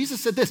say? Jesus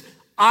said this,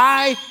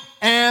 I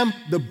am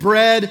the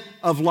bread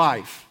of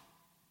life.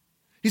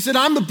 He said,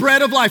 I'm the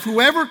bread of life.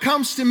 Whoever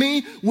comes to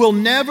me will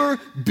never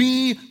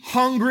be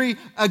hungry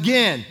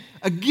again.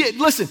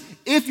 Listen,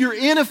 if you're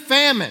in a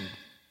famine,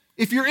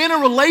 if you're in a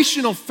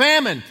relational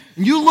famine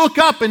and you look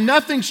up and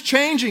nothing's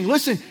changing,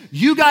 listen,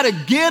 you got to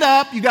get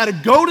up, you got to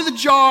go to the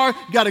jar,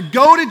 you got to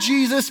go to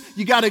Jesus,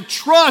 you got to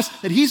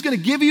trust that he's going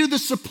to give you the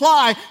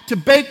supply to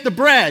bake the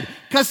bread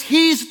because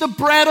he's the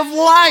bread of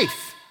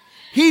life.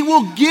 He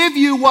will give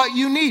you what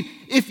you need.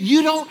 If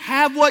you don't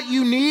have what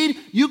you need,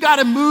 you got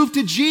to move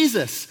to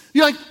Jesus.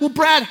 You're like, well,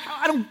 Brad,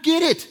 I don't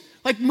get it.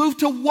 Like, move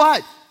to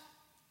what?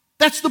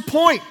 That's the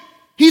point.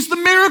 He's the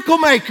miracle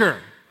maker.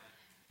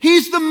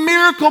 He's the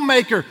miracle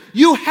maker.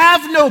 You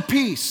have no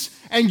peace,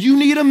 and you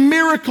need a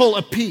miracle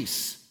of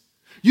peace.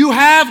 You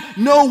have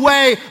no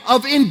way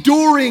of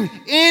enduring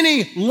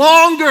any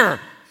longer.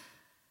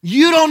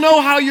 You don't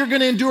know how you're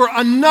going to endure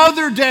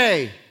another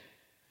day.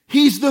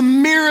 He's the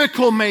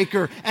miracle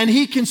maker, and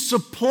he can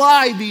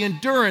supply the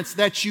endurance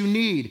that you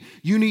need.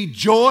 You need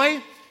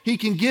joy, he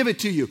can give it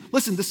to you.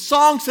 Listen, the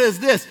song says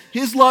this,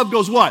 his love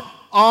goes what?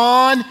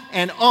 On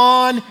and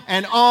on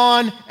and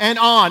on and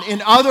on.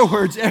 In other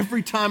words,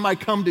 every time I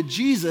come to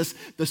Jesus,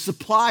 the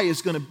supply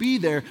is going to be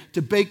there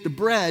to bake the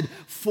bread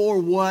for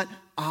what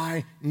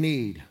I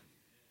need.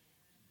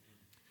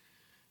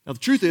 Now, the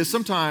truth is,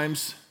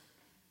 sometimes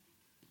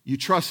you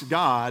trust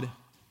God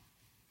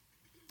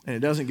and it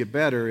doesn't get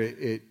better,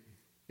 it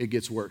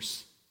gets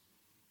worse.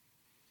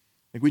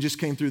 Like we just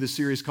came through this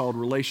series called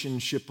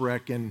Relationship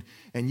Wreck, and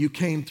you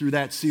came through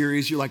that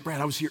series. You're like, Brad,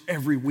 I was here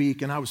every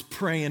week, and I was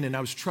praying, and I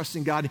was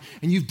trusting God,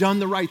 and you've done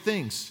the right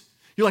things.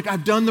 You're like,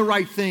 I've done the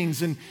right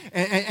things, and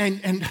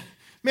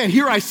man,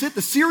 here I sit,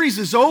 the series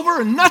is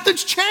over, and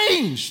nothing's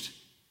changed.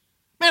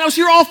 Man, I was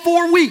here all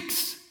 4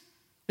 weeks.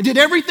 I did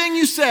everything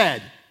you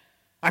said.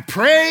 I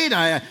prayed,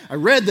 I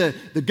read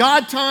the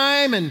God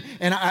time, and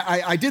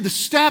I did the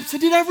steps, I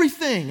did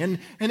everything,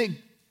 and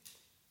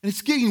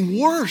it's getting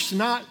worse,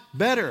 not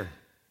better.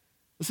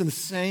 Listen, the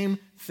same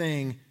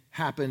thing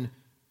happened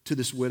to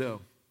this widow.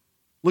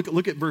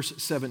 Look at verse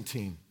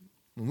 17.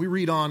 When we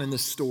read on in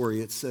this story,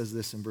 it says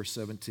this in verse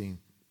 17.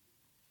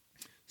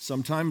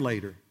 Sometime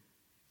later,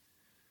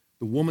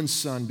 the woman's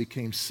son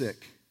became sick.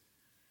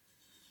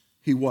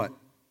 He what?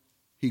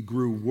 He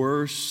grew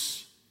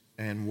worse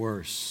and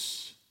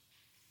worse.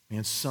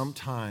 And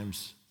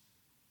sometimes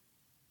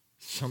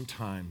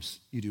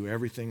you do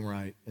everything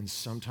right, and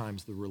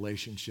sometimes the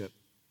relationship,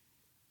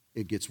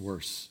 it gets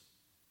worse.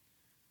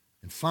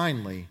 And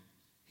finally,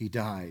 he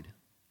died.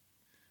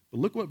 But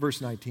look what verse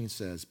 19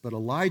 says. But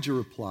Elijah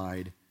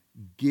replied,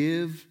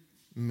 give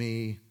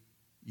me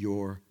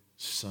your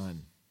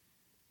son.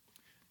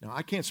 Now,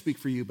 I can't speak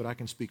for you, but I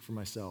can speak for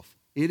myself.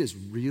 It is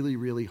really,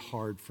 really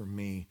hard for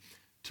me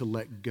to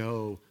let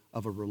go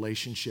of a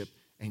relationship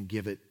and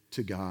give it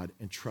to God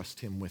and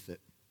trust him with it.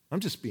 I'm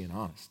just being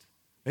honest.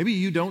 Maybe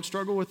you don't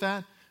struggle with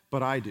that,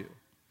 but I do.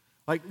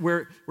 Like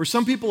where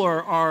some people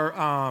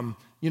are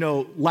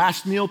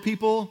last meal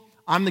people,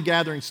 I'm the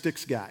gathering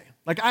sticks guy.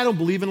 Like I don't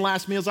believe in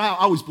last meals. I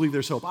always believe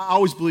there's hope. I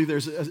always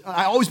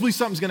believe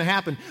something's going to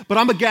happen. But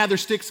I'm a gather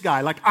sticks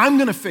guy. Like I'm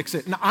going to fix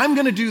it, and I'm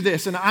going to do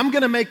this, and I'm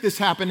going to make this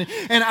happen,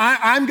 and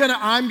I'm going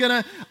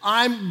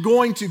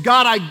to.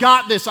 God, I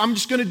got this. I'm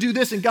just going to do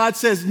this, and God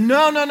says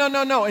no.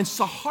 And it's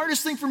the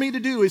hardest thing for me to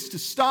do is to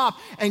stop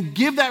and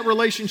give that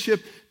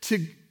relationship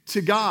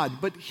to God.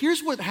 But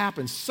here's what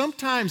happens.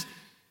 Sometimes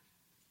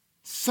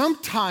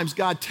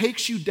God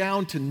takes you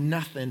down to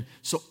nothing,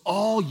 so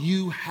all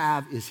you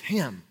have is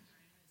him.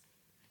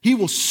 He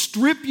will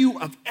strip you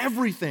of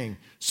everything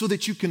so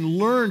that you can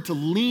learn to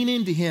lean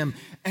into him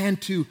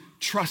and to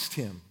trust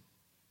him.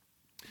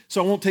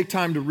 So I won't take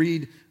time to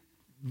read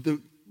the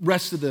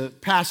rest of the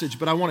passage,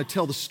 but I want to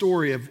tell the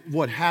story of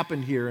what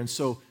happened here. And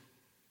so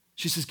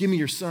she says, give me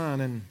your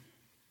son.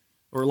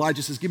 Or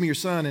Elijah says, give me your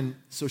son. And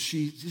so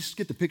she, just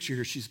get the picture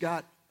here. She's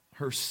got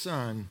her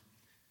son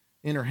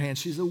in her hand.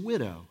 She's a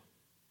widow.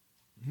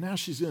 Now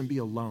she's going to be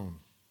alone.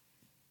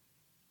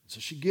 So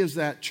she gives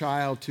that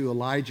child to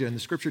Elijah, and the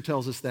scripture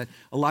tells us that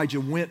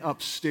Elijah went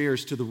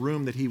upstairs to the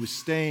room that he was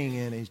staying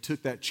in, and he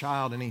took that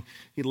child, and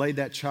he laid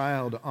that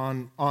child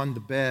on the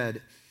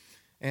bed.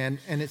 And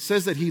it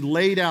says that he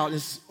laid out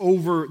this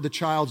over the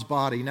child's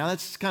body. Now,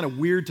 that's kind of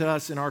weird to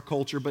us in our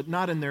culture, but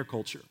not in their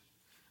culture.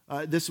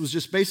 This was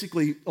just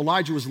basically,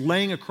 Elijah was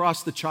laying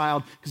across the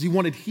child because he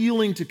wanted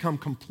healing to come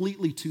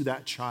completely to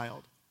that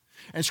child.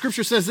 And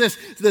scripture says this,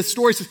 the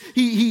story says,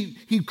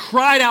 he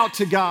cried out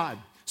to God.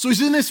 So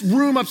he's in this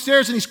room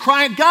upstairs and he's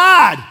crying,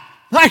 God,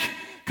 like,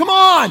 come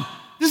on,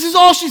 this is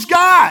all she's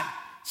got.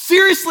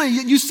 Seriously,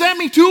 you sent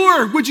me to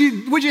her. Would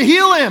you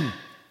heal him? And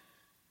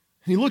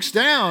he looks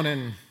down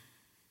and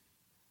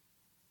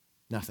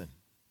nothing.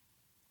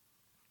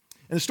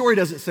 And the story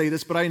doesn't say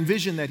this, but I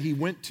envision that he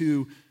went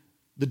to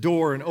the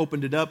door and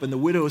opened it up, and the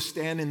widow is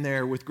standing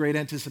there with great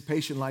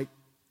anticipation, like,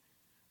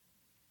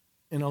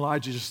 and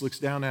Elijah just looks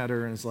down at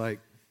her and is like,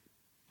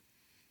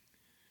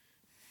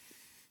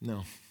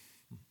 no.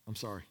 I'm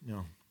sorry,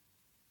 no.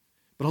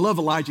 But I love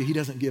Elijah. He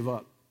doesn't give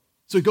up.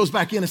 So he goes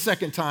back in a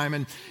second time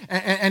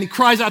and he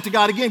cries out to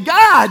God again,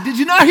 God, did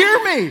you not hear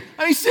me?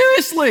 I mean,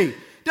 seriously,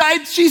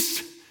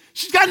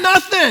 she's got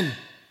nothing.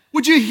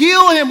 Would you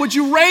heal him? Would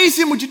you raise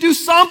him? Would you do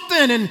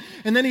something?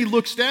 And then he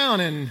looks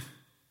down and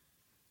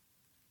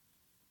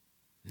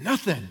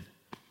nothing.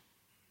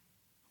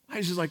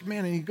 He's just like,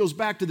 man, and he goes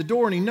back to the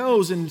door and he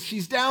knows, and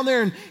she's down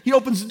there and he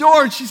opens the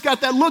door and she's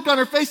got that look on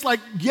her face like,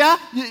 yeah,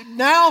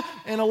 now?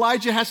 And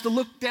Elijah has to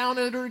look down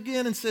at her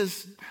again and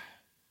says,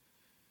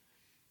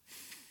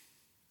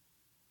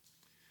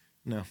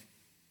 no,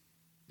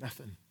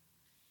 nothing.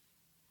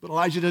 But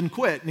Elijah doesn't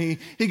quit, and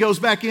he goes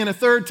back in a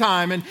third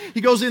time, and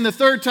he goes in the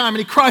third time and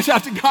he cries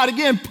out to God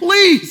again,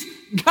 please,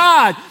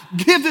 God,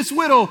 give this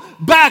widow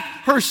back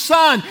her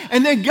son.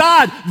 And then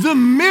God, the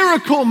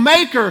miracle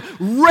maker,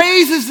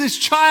 raises this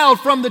child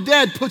from the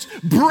dead, puts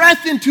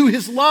breath into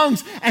his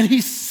lungs, and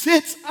he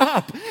sits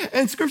up.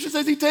 And scripture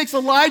says he takes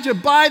Elijah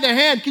by the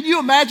hand. Can you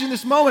imagine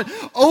this moment?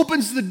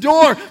 Opens the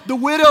door. The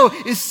widow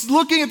is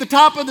looking at the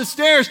top of the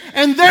stairs,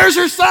 and there's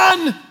her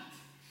son.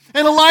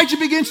 And Elijah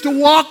begins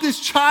to walk this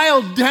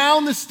child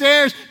down the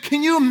stairs.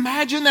 Can you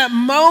imagine that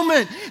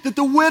moment that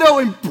the widow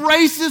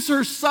embraces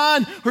her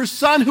son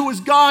who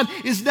was gone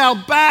is now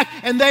back,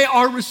 and they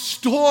are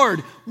restored?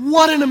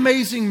 What an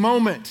amazing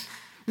moment.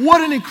 What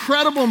an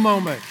incredible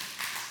moment.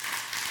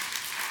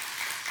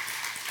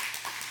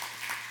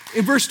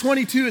 In verse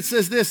 22, it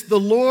says this, the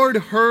Lord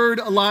heard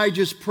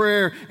Elijah's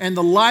prayer, and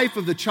the life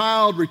of the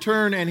child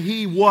returned, and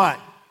he what?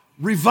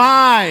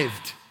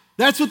 Revived.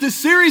 That's what this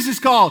series is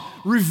called,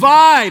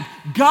 Revive.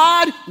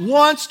 God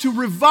wants to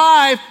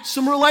revive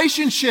some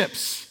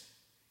relationships.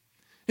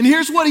 And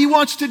here's what he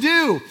wants to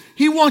do.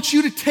 He wants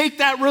you to take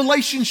that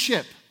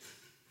relationship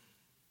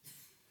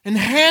and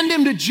hand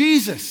him to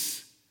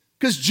Jesus,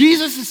 because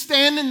Jesus is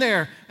standing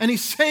there and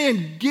he's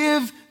saying,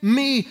 give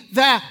me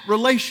that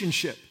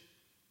relationship.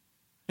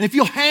 And if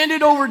you'll hand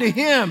it over to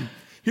him,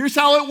 here's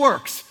how it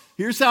works.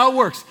 Here's how it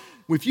works.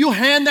 If you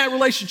hand that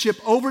relationship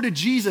over to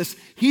Jesus,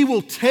 he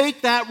will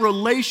take that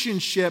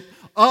relationship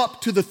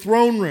up to the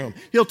throne room.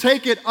 He'll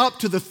take it up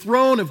to the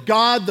throne of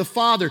God the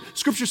Father.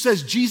 Scripture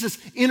says Jesus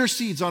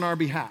intercedes on our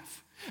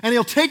behalf. And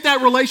he'll take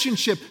that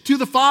relationship to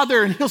the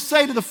Father, and he'll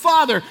say to the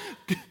Father,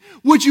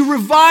 would you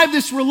revive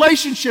this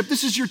relationship?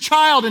 This is your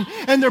child,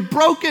 and they're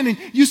broken, and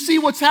you see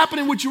what's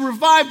happening. Would you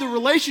revive the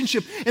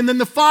relationship? And then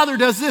the Father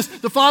does this.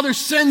 The Father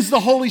sends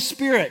the Holy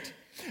Spirit.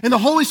 And the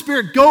Holy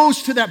Spirit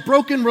goes to that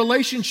broken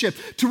relationship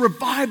to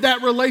revive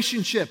that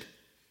relationship.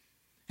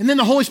 And then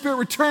the Holy Spirit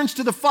returns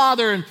to the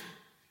Father, and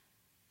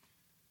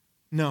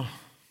No.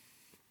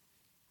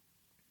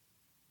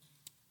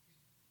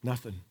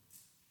 Nothing.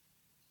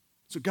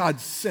 So God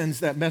sends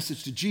that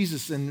message to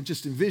Jesus, and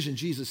just envision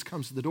Jesus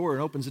comes to the door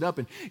and opens it up,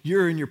 and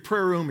you're in your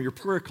prayer room or your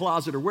prayer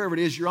closet or wherever it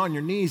is, you're on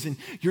your knees and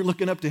you're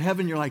looking up to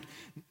heaven, you're like,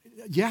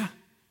 yeah.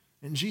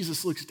 And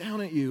Jesus looks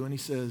down at you and he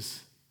says,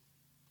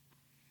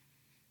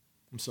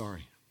 I'm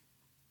sorry.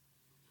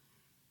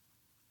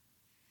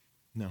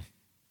 No.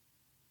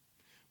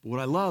 But what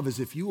I love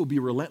is if you will be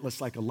relentless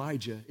like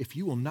Elijah, if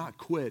you will not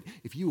quit,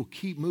 if you will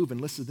keep moving,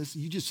 listen to this,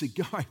 you just say,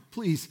 God,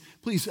 please,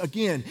 please,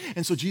 again.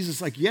 And so Jesus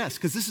is like, yes,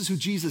 because this is who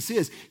Jesus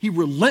is. He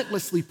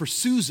relentlessly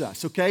pursues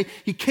us, okay?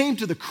 He came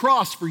to the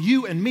cross for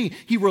you and me.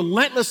 He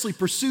relentlessly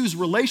pursues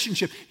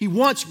relationship. He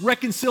wants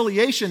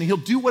reconciliation. He'll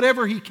do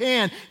whatever he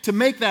can to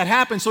make that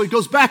happen. So he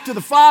goes back to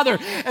the Father,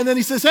 and then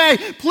he says, hey,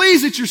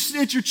 please,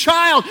 it's your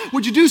child.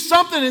 Would you do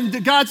something?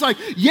 And God's like,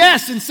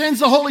 yes, and sends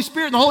the Holy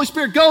Spirit, and the Holy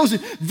Spirit goes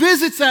and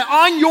visits that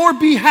on your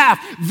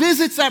behalf,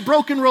 visits that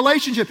broken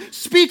relationship,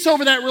 speaks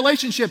over that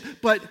relationship,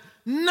 but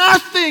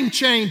nothing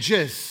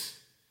changes.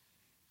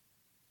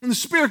 And the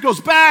Spirit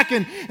goes back,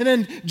 and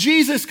then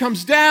Jesus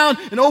comes down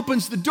and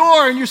opens the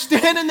door, and you're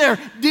standing there.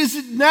 Is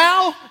it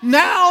now?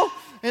 Now?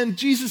 And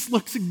Jesus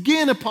looks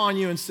again upon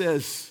you and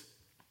says,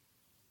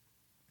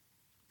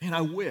 man,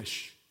 I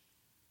wish,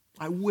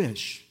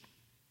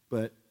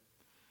 but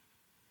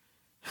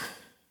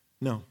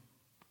no.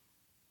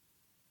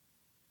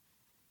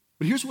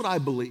 But here's what I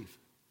believe.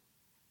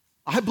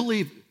 I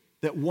believe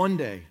that one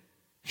day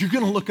you're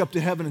going to look up to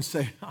heaven and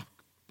say, oh,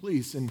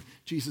 please, and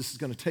Jesus is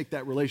going to take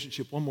that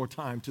relationship one more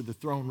time to the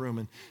throne room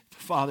and the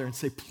Father and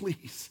say,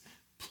 please,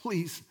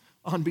 please,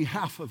 on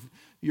behalf of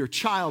your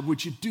child,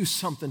 would you do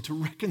something to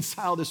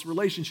reconcile this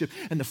relationship?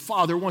 And the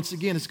Father, once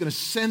again, is going to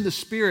send the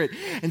Spirit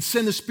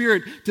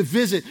to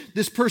visit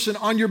this person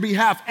on your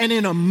behalf. And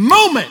in a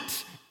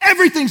moment,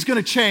 everything's going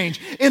to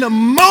change. In a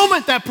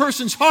moment, that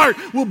person's heart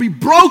will be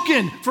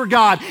broken for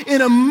God.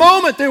 In a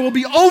moment, they will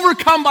be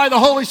overcome by the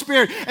Holy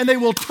Spirit, and they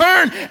will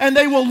turn and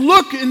they will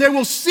look and they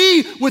will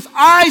see with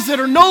eyes that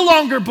are no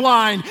longer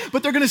blind,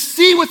 but they're going to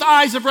see with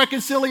eyes of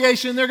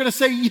reconciliation. They're going to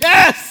say,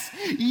 yes,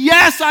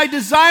 yes, I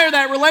desire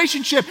that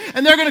relationship.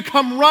 And they're going to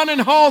come running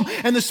home,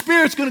 and the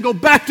Spirit's going to go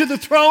back to the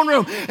throne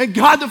room, and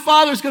God the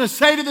Father is going to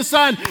say to the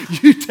Son,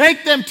 you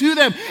take them to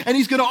them, and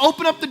he's going to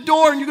open up the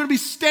door, and you're going to be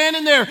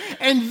standing there,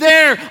 and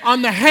there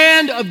on the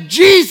hand of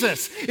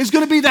Jesus is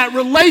going to be that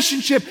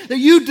relationship that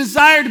you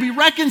desire to be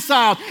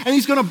reconciled, and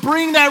he's going to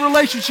bring that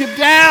relationship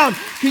down.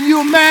 Can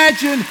you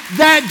imagine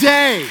that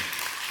day?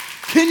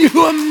 Can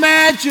you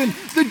imagine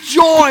the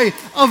joy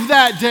of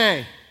that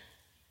day?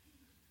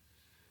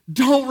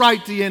 Don't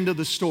write the end of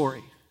the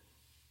story.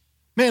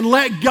 Man,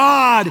 let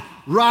God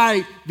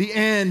write the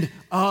end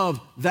of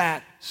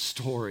that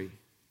story.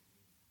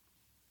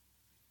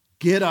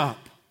 Get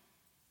up,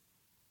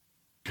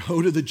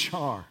 go to the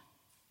jar,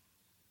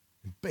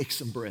 and bake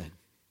some bread.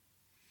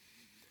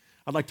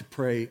 I'd like to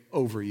pray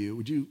over you.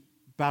 Would you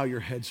bow your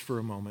heads for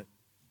a moment?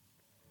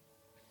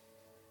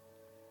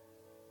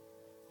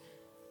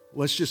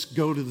 Let's just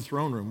go to the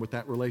throne room with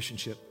that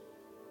relationship.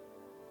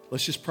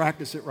 Let's just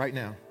practice it right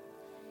now.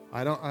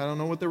 I don't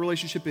know what the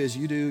relationship is.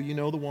 You do. You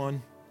know the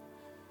one.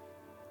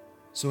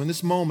 So in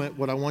this moment,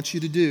 what I want you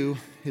to do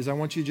is I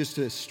want you just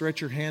to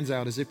stretch your hands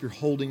out as if you're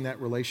holding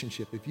that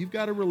relationship. If you've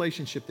got a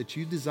relationship that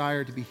you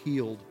desire to be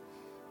healed,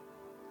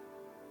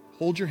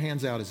 hold your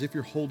hands out as if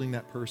you're holding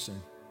that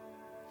person.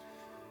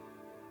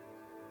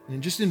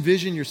 And just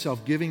envision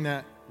yourself giving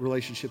that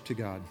relationship to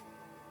God,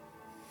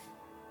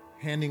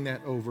 handing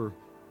that over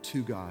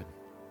to God,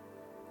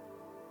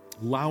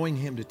 allowing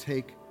him to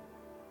take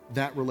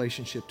that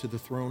relationship to the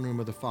throne room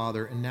of the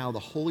Father. And now the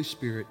Holy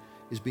Spirit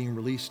is being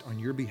released on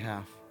your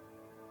behalf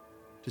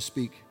to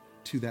speak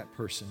to that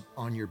person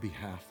on your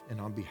behalf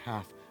and on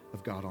behalf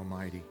of God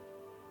Almighty.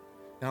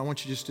 Now I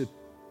want you just to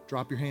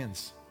drop your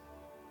hands.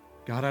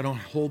 God, I don't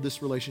hold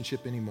this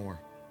relationship anymore.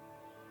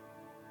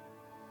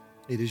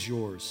 It is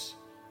yours.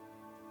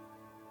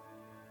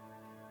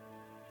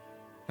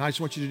 Now I just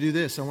want you to do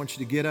this. I want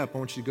you to get up. I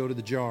want you to go to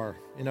the jar.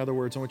 In other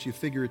words, I want you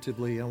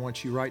figuratively, I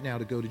want you right now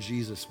to go to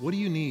Jesus. What do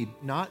you need?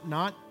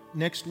 Not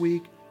next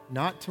week,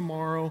 not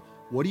tomorrow.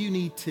 What do you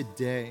need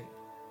today?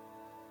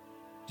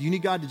 Do you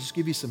need God to just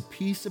give you some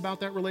peace about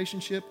that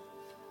relationship?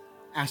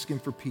 Ask him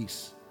for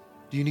peace.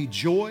 Do you need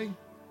joy?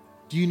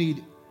 Do you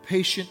need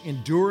patient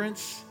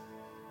endurance?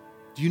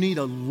 Do you need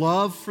a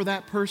love for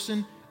that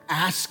person?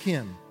 Ask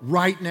him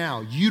right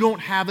now. You don't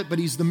have it, but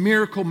he's the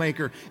miracle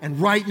maker. And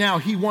right now,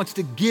 he wants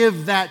to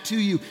give that to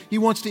you. He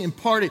wants to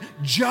impart it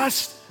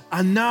just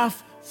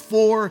enough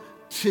for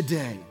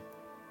today.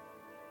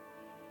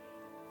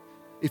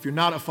 If you're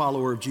not a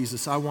follower of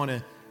Jesus, I want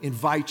to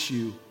invite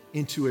you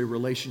into a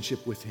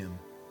relationship with him.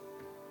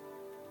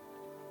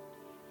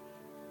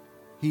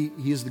 He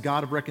is the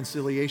God of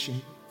reconciliation.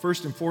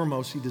 First and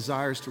foremost, he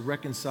desires to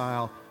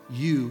reconcile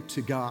you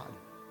to God.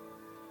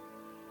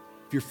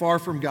 If you're far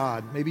from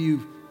God, maybe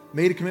you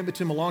made a commitment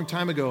to him a long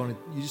time ago and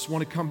you just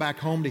want to come back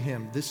home to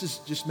him,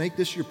 just make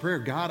this your prayer.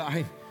 God,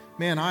 I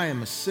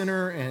am a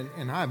sinner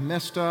and I've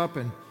messed up,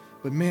 and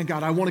But man,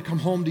 God, I want to come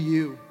home to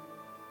you.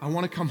 I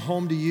want to come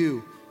home to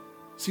you.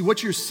 See,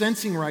 what you're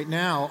sensing right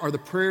now are the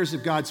prayers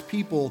of God's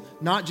people,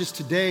 not just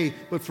today,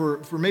 but for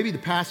maybe the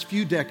past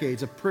few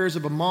decades, of prayers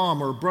of a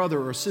mom or a brother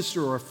or a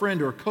sister or a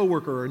friend or a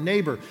coworker or a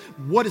neighbor.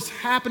 What is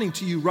happening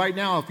to you right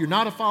now, if you're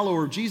not a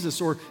follower of Jesus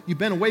or you've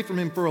been away from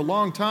him for a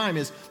long time,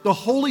 is the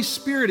Holy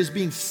Spirit is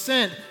being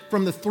sent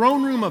from the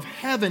throne room of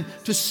heaven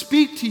to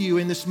speak to you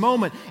in this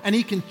moment, and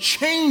he can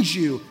change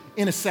you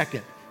in a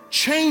second,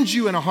 change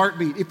you in a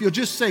heartbeat. If you'll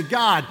just say,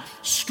 God,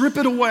 strip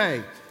it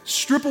away,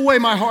 strip away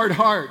my hard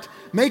heart.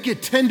 Make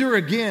it tender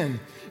again.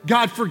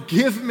 God,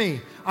 forgive me.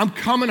 I'm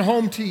coming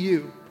home to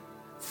you.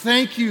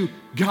 Thank you,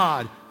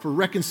 God, for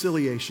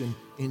reconciliation.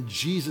 In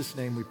Jesus'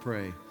 name we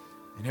pray.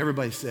 And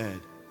everybody said,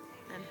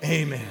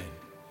 Amen.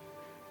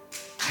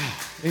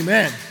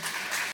 Amen.